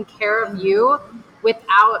and taking care of you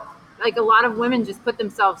without, like, a lot of women just put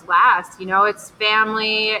themselves last. It's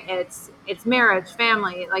family, it's marriage,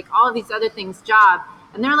 family, like all of these other things, job.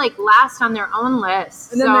 And they're like last on their own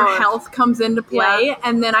list. And then their health comes into play. Yeah.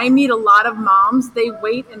 And then I meet a lot of moms, they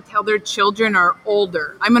wait until their children are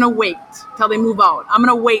older. I'm going to wait till they move out. I'm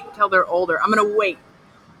going to wait till they're older. I'm going to wait.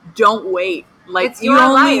 Don't wait. Like, it's your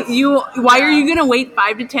life. Why are you going to wait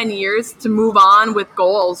 5 to 10 years to move on with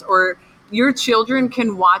goals? Or your children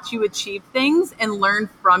can watch you achieve things and learn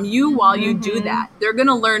from you while you do that. They're going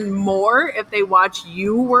to learn more if they watch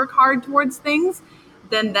you work hard towards things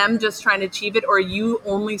than them just trying to achieve it or you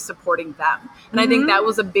only supporting them. And I think that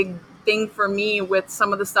was a big thing for me with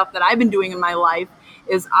some of the stuff that I've been doing in my life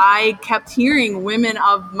is I kept hearing women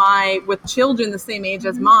with children the same age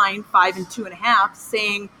as mine, 5 and 2.5,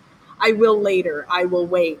 saying, I will later, I will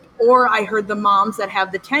wait. Or I heard the moms that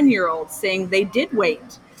have the 10-year-olds saying they did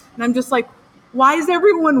wait. And I'm just like, why is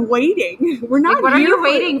everyone waiting? We're not what here are you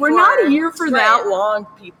waiting for? We're not here for that long,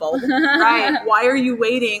 people. Right. Why are you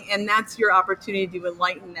waiting? And that's your opportunity to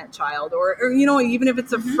enlighten that child. Or even if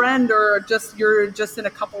it's a friend or you're just in a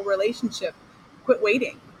couple relationship, quit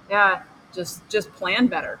waiting. Yeah. Just plan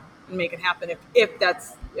better and make it happen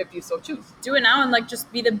if you so choose. Do it now and just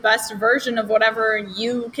be the best version of whatever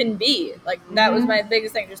you can be. Like, that was my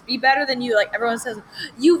biggest thing. Just be better than you. Like, everyone says,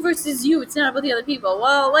 you versus you. It's not about the other people.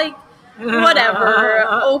 Well, whatever.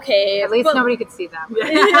 Okay. At least nobody could see them. But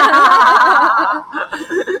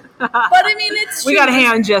it's true. We got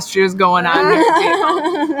hand gestures going on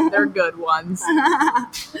here. They're good ones.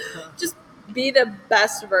 Just be the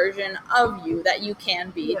best version of you that you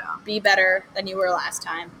can be. Yeah. Be better than you were last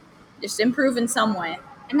time. Just improve in some way,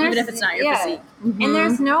 even if it's not your physique. And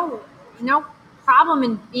there's no problem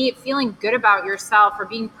in feeling good about yourself or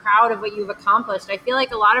being proud of what you've accomplished. I feel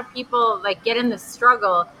like a lot of people get in the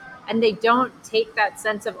struggle and they don't take that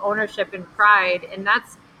sense of ownership and pride. And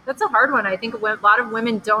that's a hard one. I think a lot of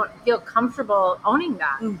women don't feel comfortable owning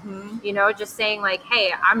that. You know, just saying like,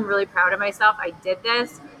 hey, I'm really proud of myself. I did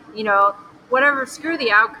this, you know, whatever, screw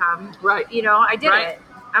the outcome. Right. You know, I did it.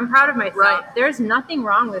 I'm proud of myself. Right. There's nothing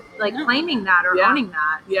wrong with like claiming that or owning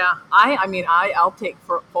that. Yeah. I'll take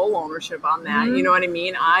full ownership on that. You know what I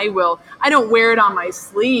mean? I don't wear it on my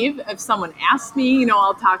sleeve. If someone asks me, you know,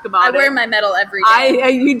 I'll talk about it. I wear my medal every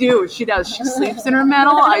day. You do. She does. She sleeps in her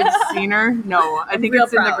medal. I've seen her. No, I think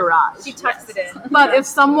it's in the garage. She tucks it in. But if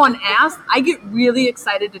someone asks, I get really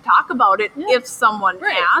excited to talk about it if someone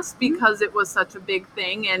asks, because it was such a big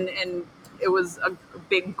thing and it was a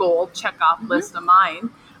big goal check off list of mine.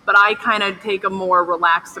 But I kind of take a more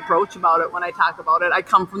relaxed approach about it when I talk about it. I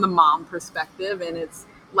come from the mom perspective, and it's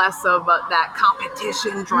less of that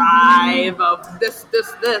competition drive of this,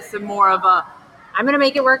 and more of a, I'm going to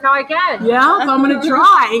make it work how I can. Yeah, I'm going to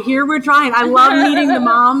try. Here we're trying. I love meeting the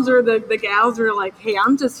moms or the gals who are like, hey,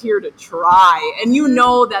 I'm just here to try. And you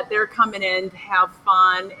know that they're coming in to have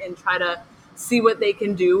fun and try to see what they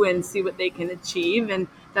can do and see what they can achieve. And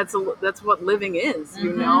that's what living is,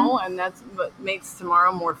 you know, and that's what makes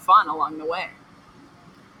tomorrow more fun along the way.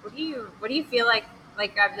 What do you feel like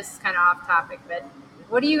this is kind of off topic, but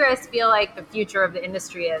what do you guys feel like the future of the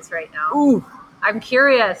industry is right now? Ooh. I'm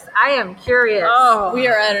curious. I am curious. Oh, we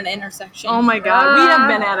are at an intersection. Oh my God. We have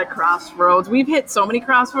been at a crossroads. We've hit so many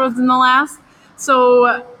crossroads in the last.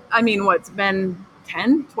 So, I mean, what's been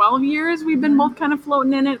 10, 12 years we've been both kind of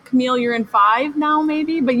floating in it. Camille, you're in 5 now,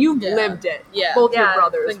 maybe, but you've lived it. Yeah. Both your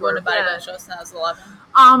brothers. Been going to bodybuilding shows since I was 11.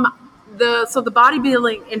 The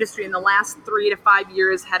bodybuilding industry in the last 3 to 5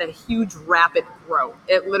 years had a huge rapid growth.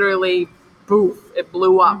 It literally, boof, it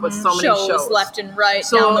blew up with so many shows. Left and right,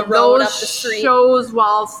 down the road, up the street. Shows,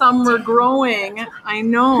 while some were growing, I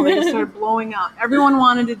know, they just started blowing up. Everyone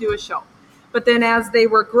wanted to do a show. But then as they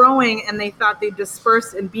were growing and they thought they'd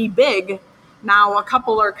disperse and be big, now a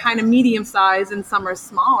couple are kind of medium sized and some are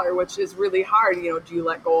smaller, which is really hard. You know, do you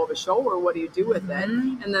let go of a show or what do you do with it?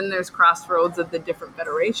 And then there's crossroads of the different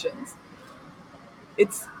federations.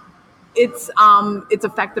 It's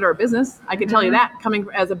affected our business. I can tell you that, coming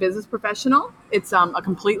as a business professional, it's a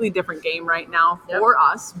completely different game right now for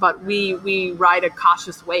us, but we ride a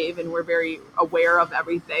cautious wave and we're very aware of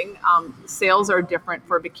everything. Sales are different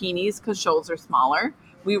for bikinis because shows are smaller.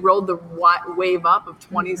 We rode the wave up of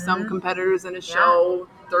 20 some competitors in a show,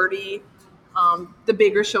 30. The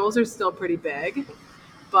bigger shows are still pretty big,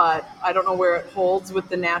 but I don't know where it holds with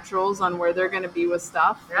the naturals on where they're going to be with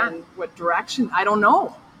stuff and what direction. I don't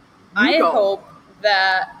know. I hope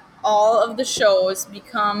that all of the shows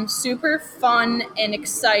become super fun and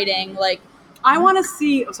exciting. Like, I want to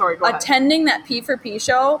see. Oh, sorry, go ahead. Attending that P4P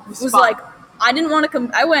show was fun. like, I didn't want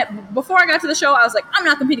to I went, before I got to the show, I was like, I'm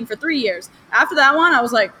not competing for 3 years. After that one, I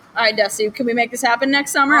was like, all right, Desi, can we make this happen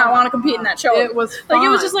next summer? I want to compete in that show. It was fun. Like, it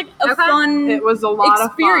was just like a fun It was a lot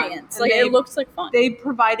experience. of fun. Like, it looks like fun. They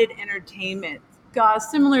provided entertainment,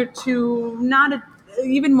 similar to not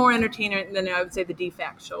even more entertainment than I would say the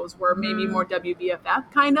DFAC shows were, maybe more WBFF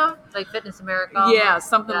kind of. Like Fitness America. Yeah,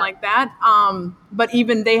 something like that. But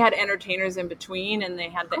even they had entertainers in between and they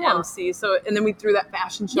had the MC. So, and then we threw that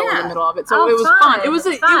fashion show in the middle of it. So it was fun. It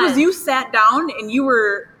was you sat down and you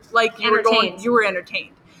were like, you were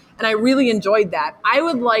entertained. And I really enjoyed that. I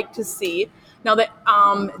would like to see now that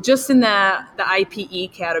just in the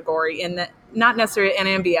IPE category, in the not necessarily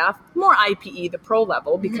NMBF, more IPE, the pro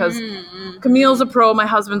level, because Camille's a pro, my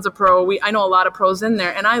husband's a pro. I know a lot of pros in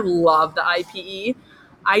there, and I love the IPE.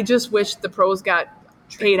 I just wish the pros got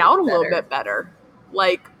paid out a little bit better.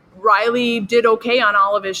 Like, Riley did okay on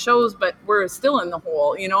all of his shows, but we're still in the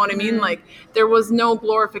hole. You know what I mean? Like, there was no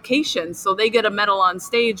glorification. So they get a medal on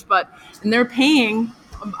stage, and they're paying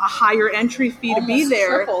a higher entry fee to be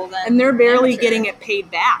there, and they're barely getting it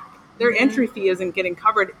paid back. Their entry fee isn't getting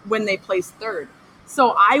covered when they place third.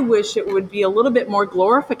 So I wish it would be a little bit more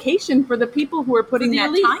glorification for the people who are putting that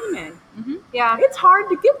time in. Yeah. It's hard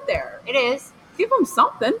to get there. It is. Give them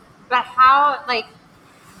something. But how, like,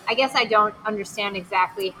 I guess I don't understand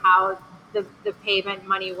exactly how the payment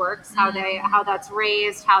money works, how that's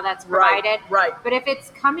raised, how that's provided. Right. But if it's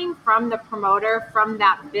coming from the promoter, from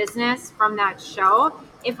that business, from that show,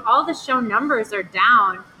 if all the show numbers are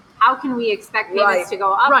down, how can we expect payments to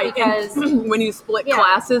go up? Right. Because when you split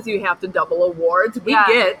classes, you have to double awards.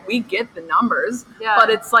 We get the numbers,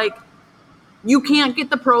 but it's like you can't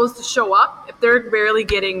get the pros to show up if they're barely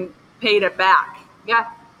getting paid it back.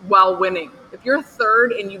 Yeah. While winning. If you're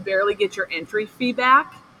third and you barely get your entry fee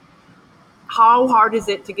back, how hard is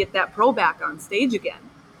it to get that pro back on stage again?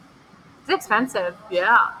 It's expensive.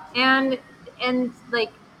 Yeah. And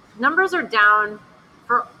like, numbers are down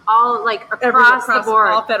for all, like, across the board.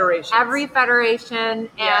 All federations. Every federation,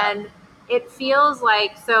 and it feels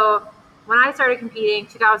like, so when I started competing,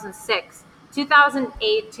 2006,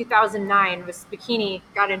 2008, 2009 was bikini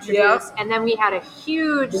got introduced, and then we had a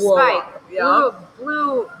huge spike,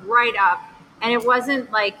 blew right up, and it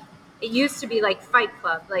wasn't like, it used to be like Fight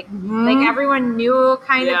Club, like everyone knew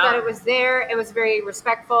kind of that it was there. It was very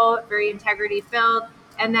respectful, very integrity filled,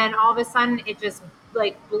 and then all of a sudden it just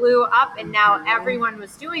like blew up, and now everyone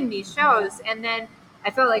was doing these shows, and then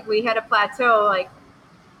I felt like we had a plateau, like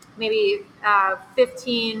maybe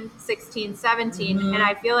 15, 16, 17, and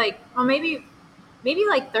I feel like, well, maybe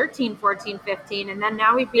like 13, 14, 15, and then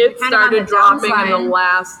now we've been kind of on the dropping downside. in the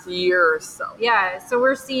last year or so. Yeah, so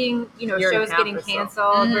we're seeing, shows getting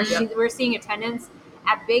canceled. We're seeing attendance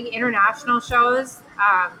at big international shows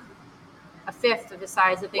a fifth of the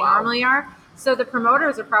size that they normally are. So the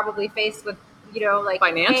promoters are probably faced with, like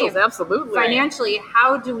financials, absolutely. Financially,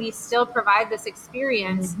 how do we still provide this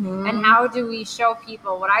experience, and how do we show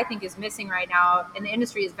people what I think is missing right now in the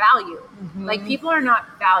industry is value. Like, people are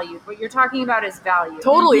not valued. What you're talking about is value.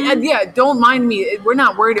 Totally. And don't mind me. I'm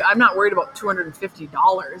not worried about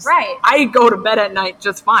 $250. Right. I go to bed at night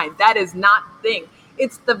just fine. That is not the thing.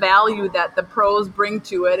 It's the value that the pros bring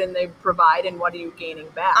to it and they provide, and what are you gaining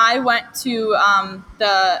back? I went to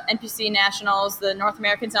the NPC Nationals, the North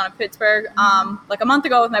Americans down in Pittsburgh, like a month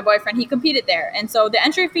ago with my boyfriend. He competed there. And so the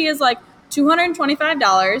entry fee is like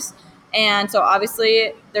 $225. And so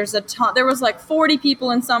obviously there was like 40 people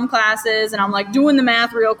in some classes, and I'm like doing the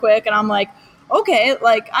math real quick, and I'm like, okay,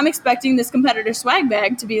 like I'm expecting this competitor swag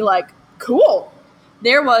bag to be like, cool.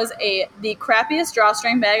 There was the crappiest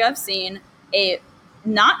drawstring bag I've seen, a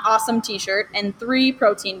not awesome t-shirt, and 3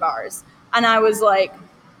 protein bars. And I was like,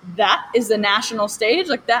 that is the national stage?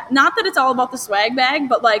 Like that, not that it's all about the swag bag,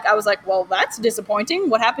 but like, I was like, well, that's disappointing.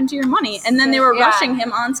 What happened to your money? And then they were rushing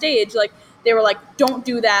him on stage. Like, they were like, don't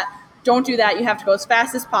do that. Don't do that. You have to go as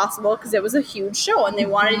fast as possible, because it was a huge show and they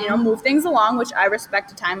wanted, move things along, which I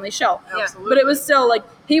respect a timely show. Absolutely. But it was still like,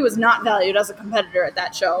 he was not valued as a competitor at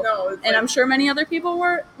that show. No, and I'm sure many other people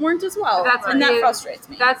weren't as well. That frustrates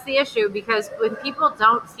me. That's the issue, because when people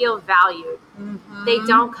don't feel valued, they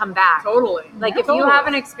don't come back. Totally. Like, if you have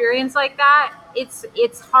an experience like that, it's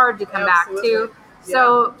hard to come back to.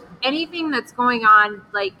 So anything that's going on,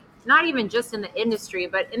 like, not even just in the industry,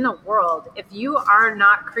 but in the world, if you are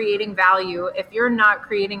not creating value, if you're not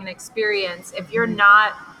creating an experience, if you're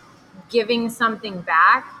not giving something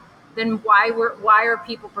back, then why are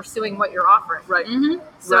people pursuing what you're offering? Right.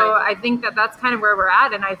 So I think that's kind of where we're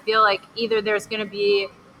at, and I feel like either there's going to be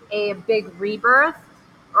a big rebirth,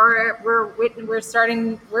 or we're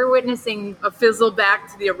witnessing a fizzle back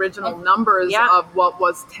to the original numbers of what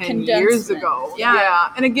was 10 years ago.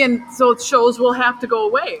 Yeah. And again, so shows will have to go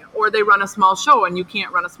away, or they run a small show, and you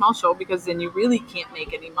can't run a small show because then you really can't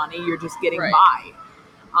make any money. You're just getting by.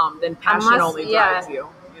 Then passion only drives you,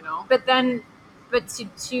 But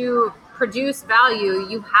to produce value,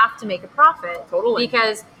 you have to make a profit. Totally.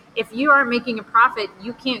 Because if you aren't making a profit,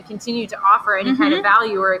 you can't continue to offer any kind of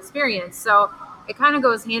value or experience. So it kind of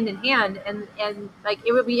goes hand in hand, and like,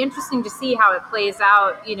 it would be interesting to see how it plays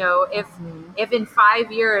out, if in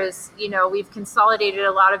 5 years, we've consolidated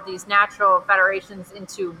a lot of these natural federations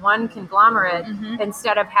into one conglomerate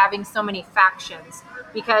instead of having so many factions,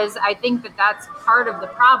 because I think that's part of the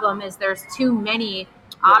problem, is there's too many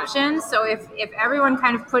options. So if everyone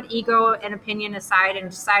kind of put ego and opinion aside and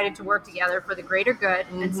decided to work together for the greater good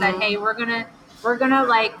and said, hey, we're gonna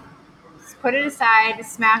like put it aside,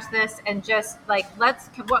 smash this, and just like,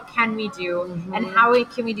 what can we do, and how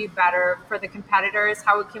can we do better for the competitors?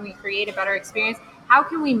 How can we create a better experience? How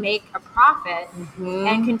can we make a profit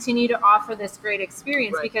and continue to offer this great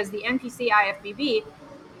experience? Right. Because the NPC IFBB,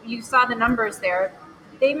 you saw the numbers there.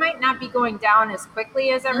 They might not be going down as quickly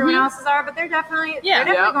as everyone else's are, but they're definitely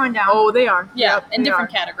going down. Oh, they are. Yeah, Yep, in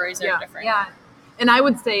different categories, they're different. Yeah. And I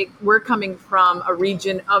would say we're coming from a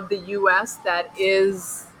region of the U.S. that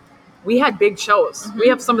is, we had big shows. We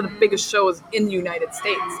have some of the biggest shows in the United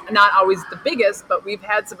States. Not always the biggest, but we've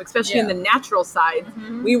had some, especially in the natural side.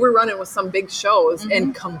 We were running with some big shows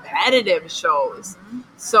and competitive shows.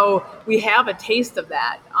 So we have a taste of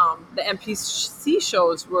that. The NPC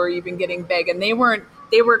shows were even getting big, and they were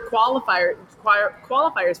qualifiers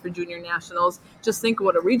for junior nationals. Just think of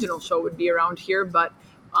what a regional show would be around here, but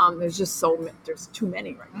there's just there's too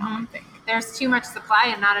many right now, I think. There's too much supply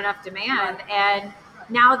and not enough demand, and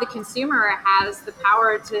now the consumer has the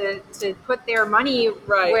power to put their money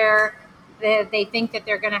where they think that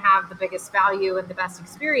they're going to have the biggest value and the best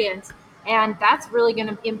experience. And that's really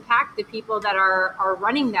going to impact the people that are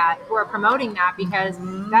running that, who are promoting that, because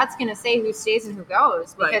that's going to say who stays and who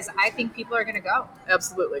goes. Because I think people are going to go.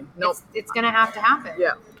 Absolutely. Nope. It's going to have to happen.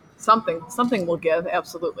 Yeah. Something will give.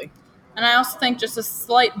 Absolutely. And I also think just a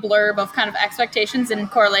slight blurb of kind of expectations and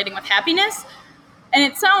correlating with happiness. And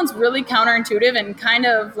it sounds really counterintuitive and kind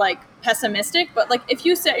of like pessimistic, but like if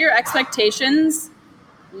you set your expectations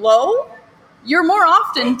low, you're more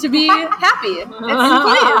often to be happy and pleased.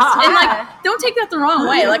 And like, don't take that the wrong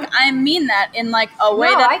way. Like, I mean that in like a way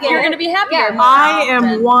that you're going to be happier. Yeah. I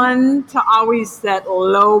am one to always set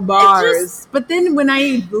low bars, but then when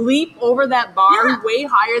I leap over that bar way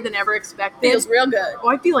higher than ever expected, Feels real good. Oh,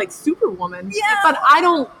 I feel like Superwoman. Yeah. But I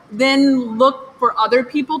don't then look for other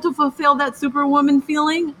people to fulfill that Superwoman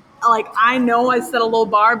feeling. Like, I know I set a low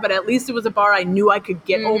bar, but at least it was a bar I knew I could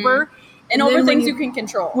get over. And over things you can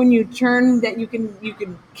control. When you turn that you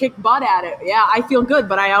can kick butt at it. Yeah, I feel good,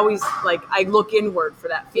 but I always I look inward for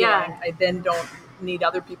that feeling. Yeah. I then don't need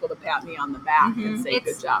other people to pat me on the back and say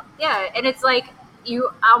good job. Yeah, and it's like you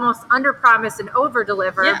almost underpromise and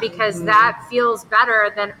overdeliver because that feels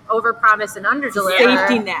better than overpromise and underdeliver.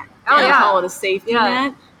 Safety net. I call it a safety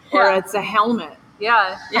net, or it's a helmet.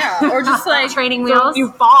 Yeah. Or just like training So wheels. if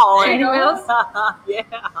you fall. Training wheels. Yeah.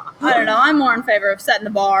 I don't know. I'm more in favor of setting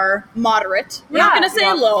the bar moderate. We're not going to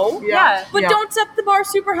say low. Yeah. But don't set the bar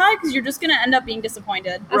super high because you're just going to end up being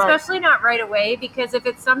disappointed. Especially not right away, because if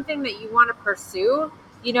it's something that you want to pursue,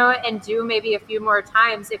 and do maybe a few more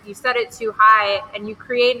times, if you set it too high and you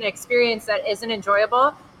create an experience that isn't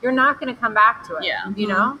enjoyable, you're not going to come back to it.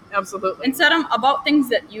 Yeah. Absolutely. And set them about things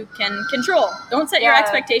that you can control. Don't set your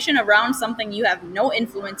expectation around something you have no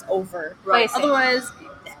influence over. Right. Otherwise,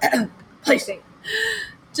 placing.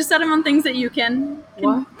 Just set them on things that you can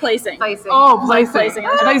placing. Oh, placing. Placing.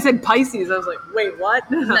 I thought you said Pisces. I was like, wait, what?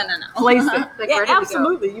 No. Placing. Like, Yeah, where did we go?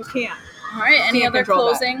 absolutely. You can. All right. Any Can't other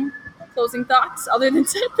control that. closing thoughts other than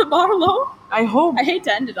set the bar low? I hope. I hate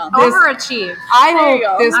to end it on this. Overachieve. I There you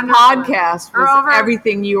hope go. this Under- podcast or was over-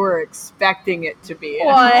 everything you were expecting it to be.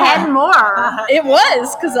 Well, And more. it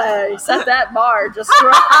was because I set that bar just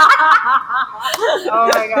right. Oh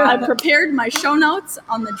my I God. prepared my show notes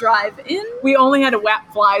on the drive in. We only had to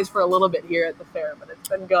whap flies for a little bit here at the fair, but it's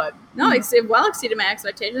been good. No, it well exceeded my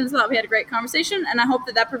expectations. I thought we had a great conversation, and I hope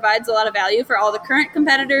that provides a lot of value for all the current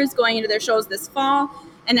competitors going into their shows this fall,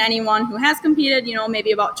 and anyone who has competed,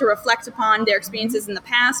 maybe about to reflect upon their experiences in the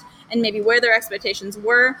past and maybe where their expectations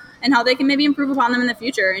were and how they can maybe improve upon them in the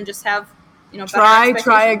future and just have, better Try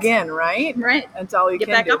expectations. again, right? Right. That's all you Get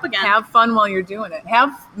can back do. up again. Have fun while you're doing it.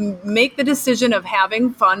 Make the decision of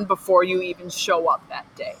having fun before you even show up that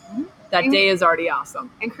day. That day is already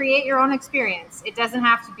awesome. And create your own experience. It doesn't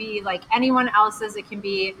have to be like anyone else's. It can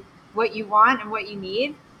be what you want and what you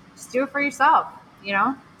need. Just do it for yourself.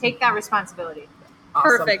 Take that responsibility.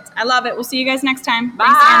 Awesome. Perfect. I love it. We'll see you guys next time. Bye.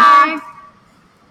 Thanks again.